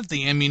don't have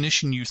the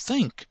ammunition you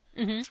think.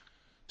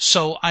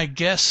 So I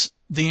guess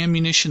the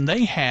ammunition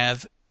they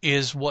have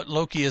is what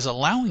Loki is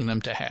allowing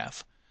them to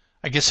have.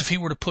 I guess if he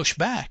were to push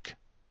back,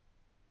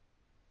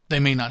 they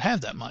may not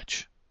have that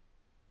much.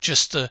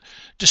 Just the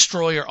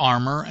destroyer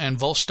armor and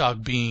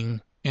Volstagg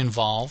being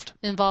involved.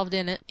 Involved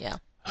in it, yeah.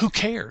 Who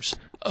cares?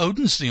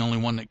 Odin's the only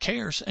one that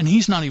cares, and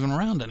he's not even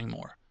around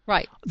anymore.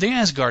 Right. The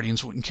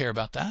Asgardians wouldn't care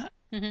about that.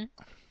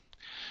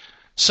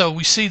 So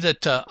we see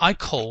that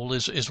Eicol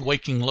is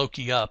waking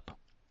Loki up,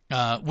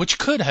 which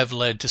could have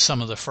led to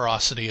some of the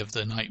ferocity of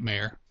the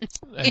nightmare,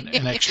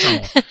 an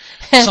external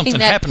something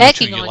happening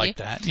to you like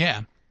that.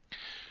 Yeah.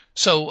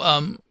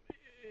 So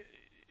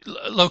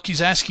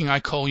Loki's asking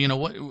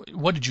Eicol,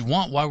 what did you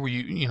want? Why were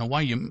you, why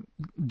are you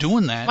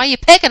doing that? Why are you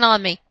picking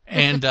on me?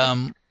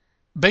 And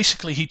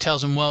basically he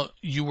tells him, well,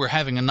 you were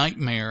having a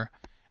nightmare,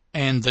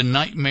 and the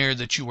nightmare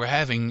that you were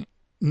having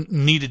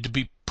needed to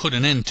be put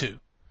an end to.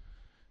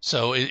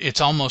 So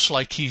it's almost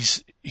like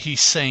he's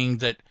saying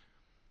that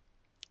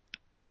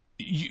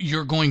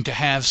you're going to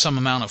have some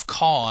amount of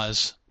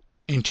cause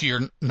into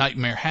your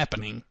nightmare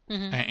happening,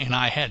 and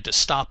I had to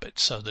stop it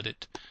so that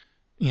it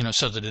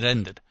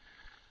ended.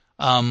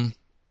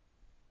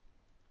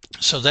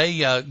 So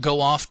they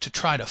go off to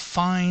try to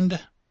find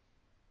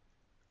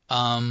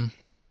the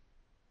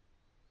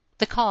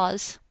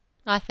cause,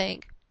 I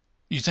think.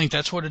 You think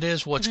that's what it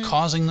is? What's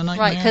causing the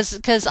nightmare? Right,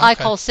 because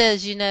Eichel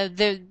says,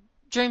 their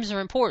dreams are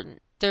important.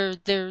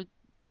 They're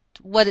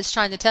what it's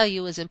trying to tell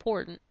you is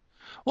important.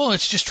 Well,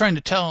 it's just trying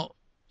to tell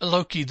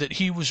Loki that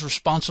he was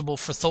responsible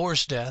for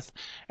Thor's death,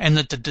 and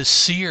that the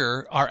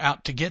Disir are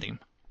out to get him,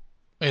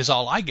 is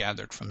all I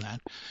gathered from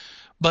that.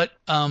 But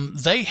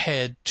they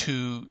head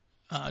to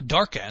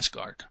Dark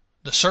Asgard,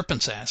 the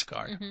Serpent's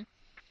Asgard,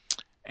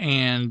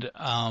 and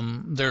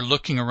they're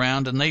looking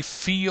around, and they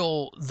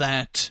feel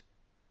that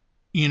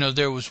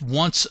there was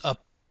once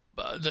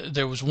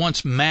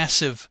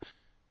massive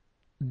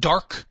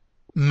dark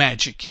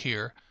magic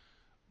here,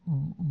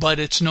 but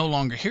it's no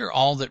longer here.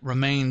 All that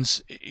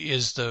remains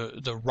is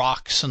the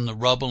rocks and the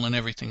rubble and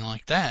everything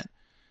like that.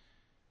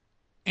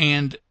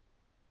 And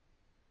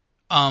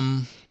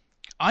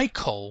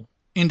Eichel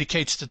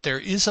indicates that there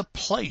is a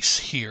place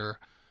here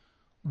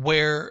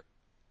where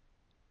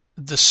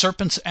the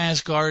Serpent's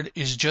Asgard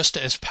is just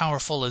as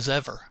powerful as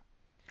ever.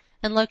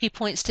 And Loki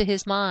points to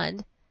his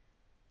mind.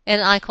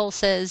 And Eichel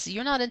says,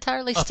 "You're not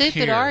entirely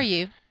stupid, are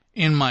you?"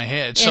 In my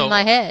head. In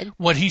my head.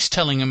 What he's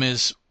telling him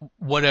is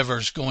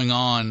whatever's going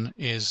on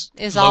is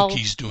Loki's all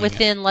doing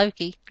within it.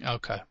 Loki.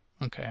 Okay,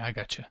 I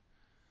got you.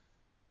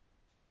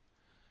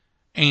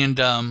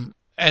 And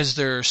as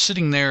they're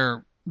sitting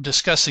there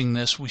discussing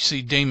this, we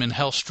see Damon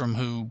Hellstrom,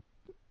 who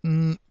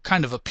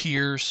kind of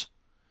appears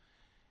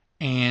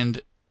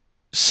and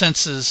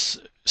senses,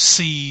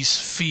 sees,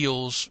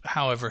 feels,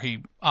 however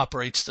he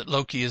operates, that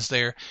Loki is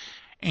there,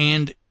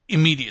 and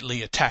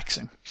immediately attacks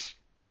him.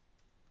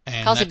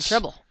 And cause him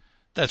trouble.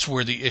 That's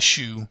where the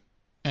issue,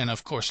 and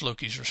of course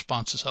Loki's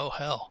response is, "Oh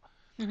hell."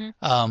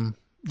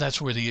 That's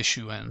where the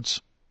issue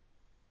ends.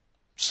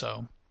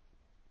 So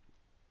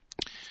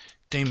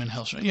Damon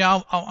Hellstrom. Yeah,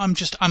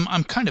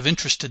 I'm kind of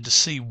interested to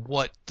see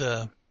what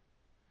the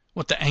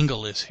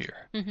angle is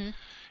here.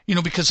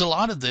 Because a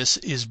lot of this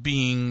is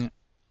being,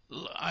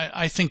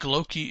 I think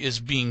Loki is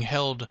being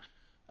held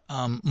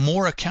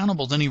more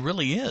accountable than he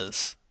really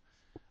is.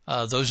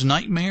 Those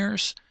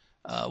nightmares,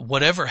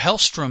 whatever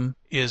Hellstrom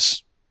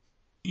is,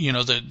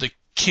 the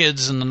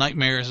kids and the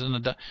nightmares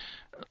and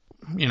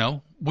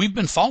we've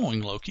been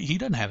following Loki. He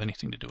doesn't have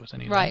anything to do with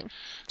any of that.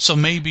 So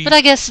maybe. But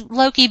I guess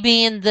Loki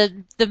being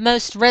the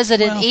most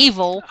resident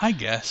evil, I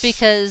guess,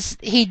 because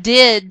he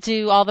did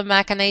do all the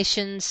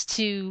machinations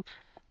to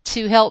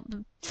help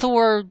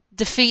Thor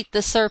defeat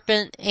the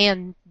serpent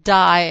and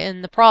die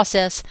in the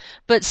process.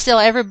 But still,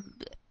 I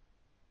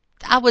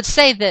would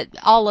say that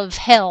all of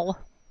Hell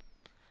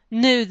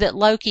knew that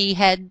Loki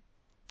had,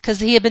 because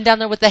he had been down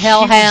there with the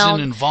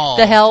Hellhound,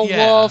 the Hell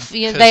Wolf.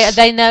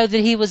 They know that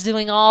he was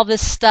doing all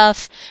this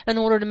stuff in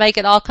order to make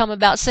it all come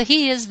about. So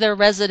he is their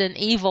resident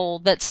evil.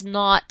 That's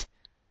not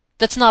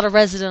a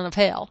resident of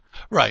Hell.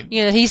 Right.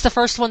 He's the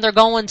first one they're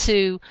going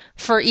to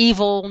for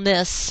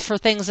evilness, for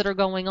things that are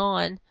going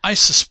on. I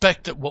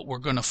suspect that what we're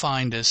going to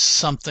find is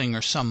something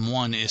or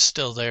someone is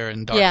still there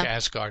in Dark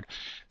Asgard.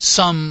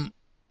 Some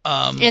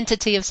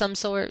entity of some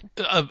sort.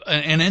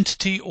 An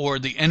entity, or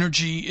the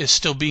energy is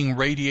still being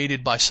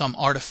radiated by some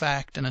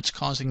artifact and it's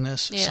causing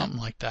this, something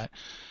like that.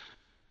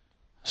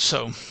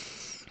 So,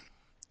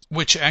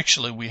 which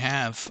actually we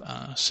have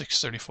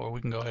 634. We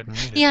can go ahead and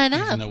read it. Yeah, I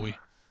know. Even though we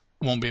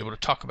won't be able to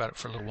talk about it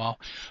for a little while.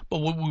 But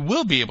what we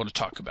will be able to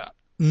talk about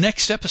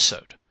next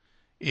episode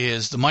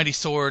is the Mighty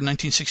Thor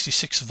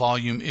 1966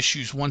 volume,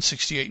 issues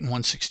 168 and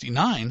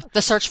 169.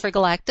 The Search for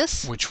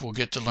Galactus. Which we'll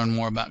get to learn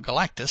more about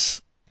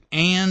Galactus.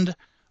 And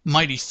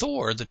Mighty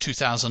Thor, the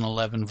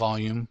 2011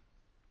 volume,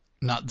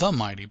 not The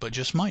Mighty, but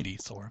just Mighty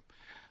Thor,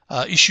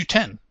 issue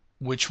 10,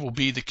 which will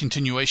be the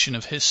continuation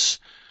of his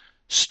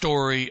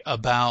story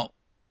about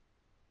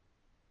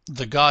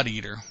the God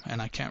Eater,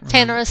 and I can't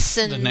remember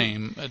the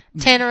name.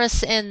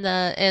 Tannerus and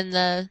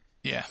the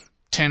yeah,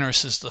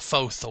 Tannerus is the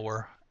faux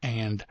Thor,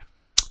 and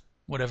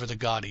whatever the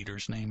God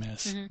Eater's name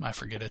is, I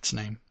forget its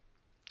name.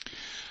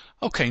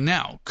 Okay,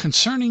 now,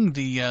 concerning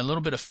the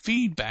little bit of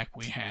feedback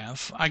we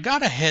have, I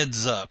got a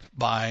heads up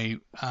by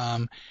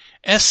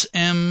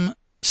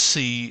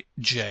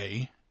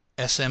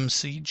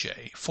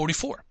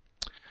SMCJ44.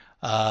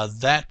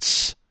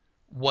 That's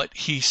what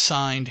he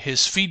signed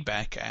his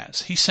feedback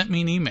as. He sent me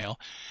an email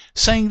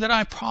saying that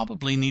I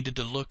probably needed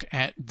to look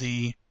at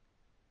the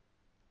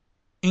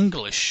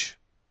English,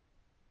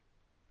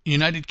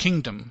 United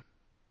Kingdom,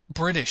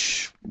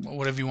 British,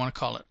 whatever you want to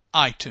call it,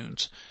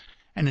 iTunes.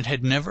 And it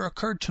had never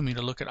occurred to me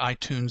to look at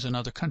iTunes in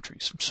other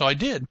countries. So I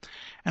did,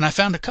 and I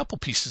found a couple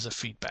pieces of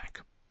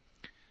feedback.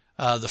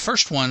 The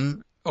first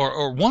one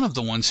or one of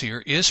the ones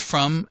here, is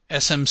from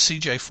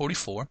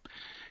SMCJ44.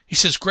 He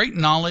says, great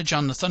knowledge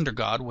on the Thunder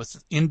God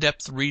with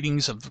in-depth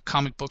readings of the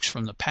comic books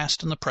from the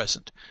past and the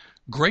present.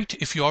 Great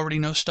if you already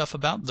know stuff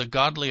about the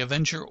Godly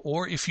Avenger,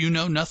 or if you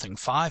know nothing.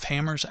 5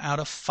 hammers out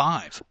of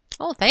 5.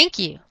 Oh, thank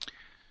you.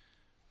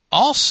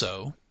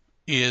 Also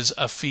is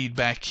a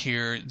feedback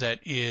here that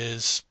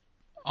is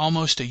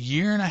almost a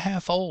year and a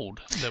half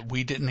old that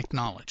we didn't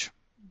acknowledge.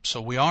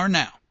 So we are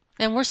now.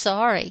 And we're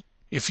sorry.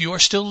 If you are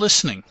still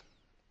listening,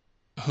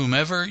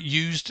 whomever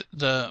used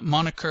the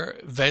moniker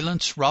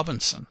Valence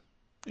Robinson,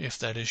 if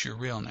that is your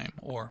real name,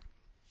 or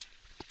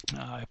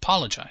I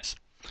apologize.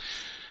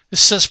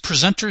 This says,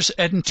 presenters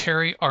Ed and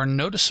Terry are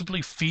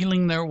noticeably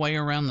feeling their way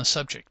around the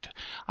subject.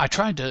 I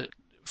tried to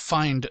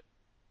find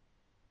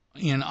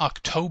in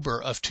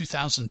October of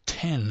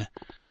 2010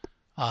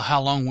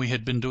 how long we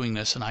had been doing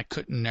this, and I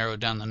couldn't narrow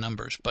down the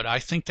numbers, but I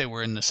think they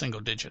were in the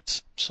single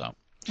digits. So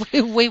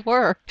we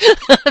were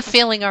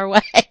feeling our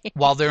way.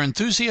 While their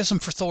enthusiasm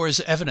for Thor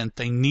is evident,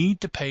 they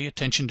need to pay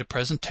attention to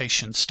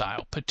presentation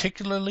style,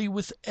 particularly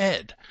with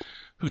Ed,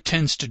 who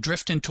tends to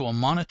drift into a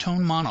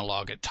monotone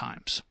monologue at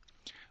times.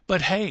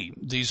 But hey,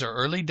 these are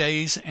early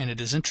days, and it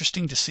is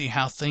interesting to see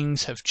how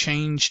things have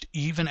changed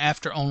even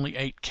after only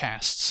 8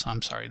 casts.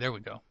 I'm sorry, there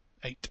we go,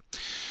 8.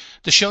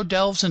 The show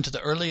delves into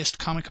the earliest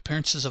comic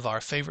appearances of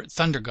our favorite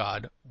Thunder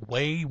God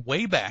way,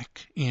 way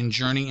back in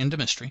Journey into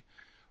Mystery,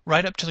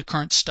 right up to the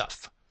current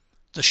stuff.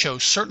 The show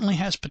certainly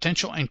has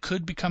potential and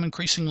could become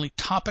increasingly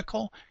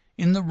topical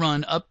in the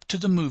run up to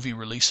the movie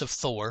release of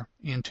Thor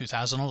in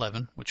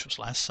 2011, which was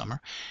last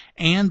summer,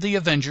 and The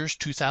Avengers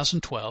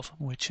 2012,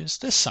 which is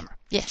this summer.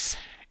 Yes.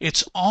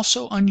 It's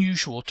also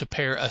unusual to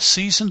pair a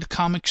seasoned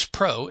comics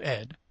pro,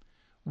 Ed,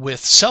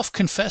 with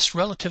self-confessed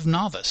relative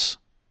novice.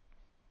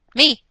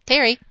 Me,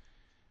 Terry.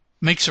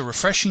 Makes a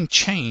refreshing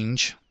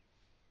change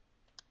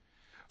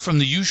from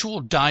the usual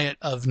diet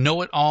of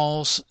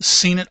know-it-alls,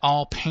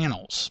 seen-it-all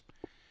panels.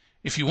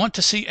 If you want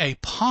to see a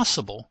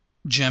possible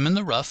gem in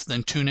the rough,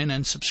 then tune in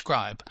and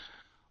subscribe.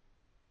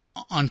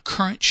 On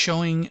current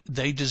showing,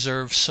 they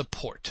deserve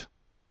support.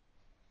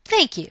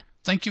 Thank you.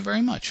 Thank you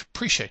very much.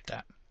 Appreciate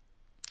that.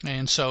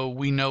 And so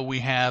we know we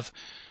have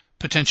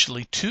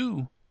potentially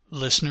 2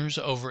 listeners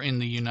over in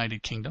the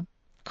United Kingdom.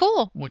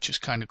 Cool. Which is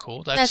kind of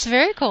cool. That's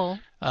very cool.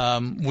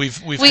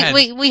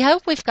 We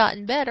hope we've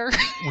gotten better.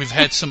 We've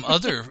had some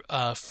other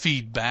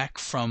feedback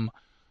from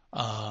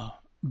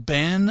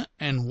Ben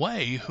and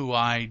Way, who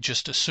I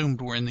just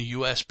assumed were in the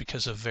U.S.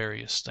 because of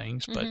various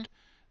things, but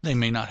they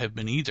may not have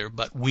been either.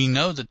 But we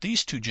know that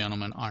these 2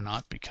 gentlemen are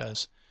not,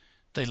 because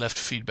they left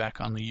feedback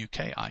on the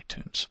UK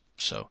iTunes.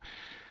 So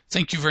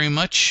thank you very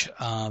much,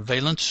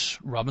 Valence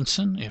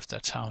Robinson, if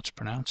that's how it's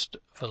pronounced.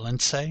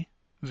 Valence,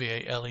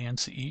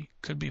 V-A-L-E-N-C-E,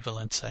 could be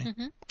Valence.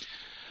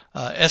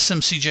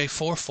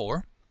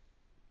 SMCJ44,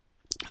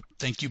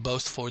 thank you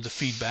both for the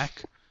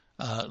feedback,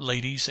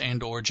 ladies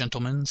and or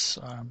gentlemen,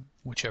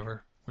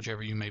 whichever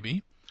you may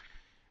be.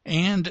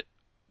 And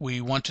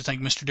we want to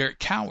thank Mr. Derek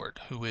Coward,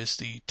 who is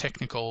the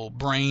technical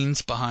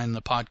brains behind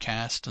the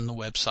podcast and the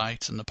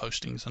websites and the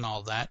postings and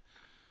all that.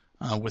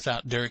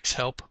 Without Derek's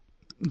help,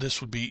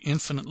 this would be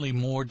infinitely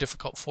more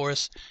difficult for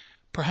us,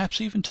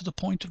 perhaps even to the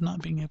point of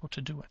not being able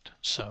to do it.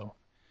 So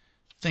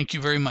thank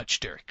you very much,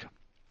 Derek.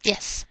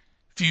 Yes.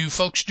 If you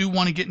folks do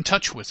want to get in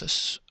touch with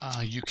us,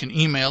 you can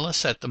email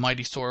us at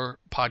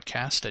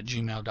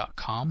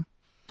themightythorpodcast@gmail.com.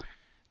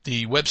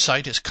 The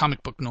website is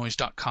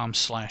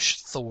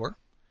comicbooknoise.com/Thor.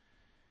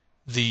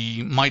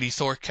 The Mighty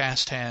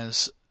Thorcast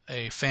has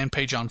a fan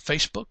page on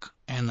Facebook,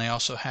 and they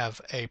also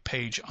have a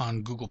page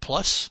on Google+.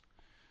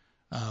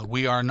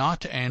 We are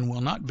not and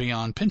will not be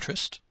on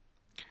Pinterest.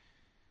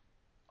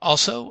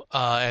 Also,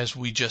 as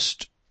we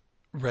just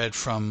read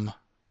from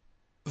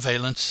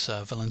Valence,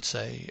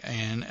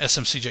 and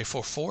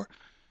SMCJ44,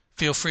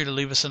 feel free to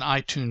leave us an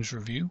iTunes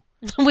review.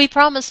 We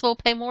promise we'll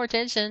pay more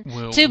attention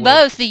to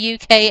both the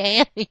UK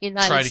and the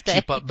United States. Try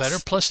to keep up better.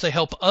 Plus, they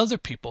help other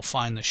people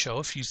find the show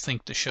if you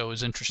think the show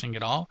is interesting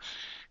at all.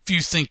 If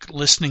you think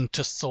listening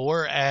to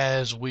Thor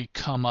as we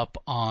come up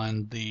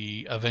on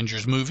the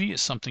Avengers movie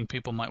is something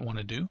people might want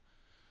to do,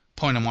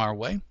 point them our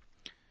way.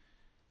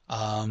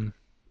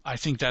 I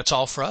think that's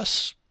all for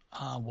us.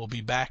 We'll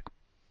be back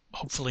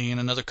hopefully in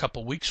another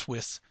couple weeks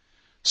with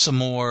some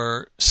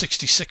more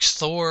 66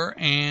 Thor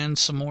and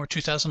some more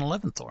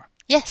 2011 Thor.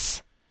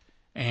 Yes.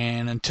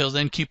 And until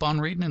then, keep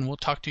on reading, and we'll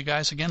talk to you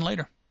guys again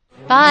later.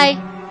 Bye.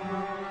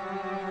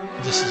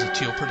 This is a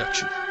Teal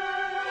production.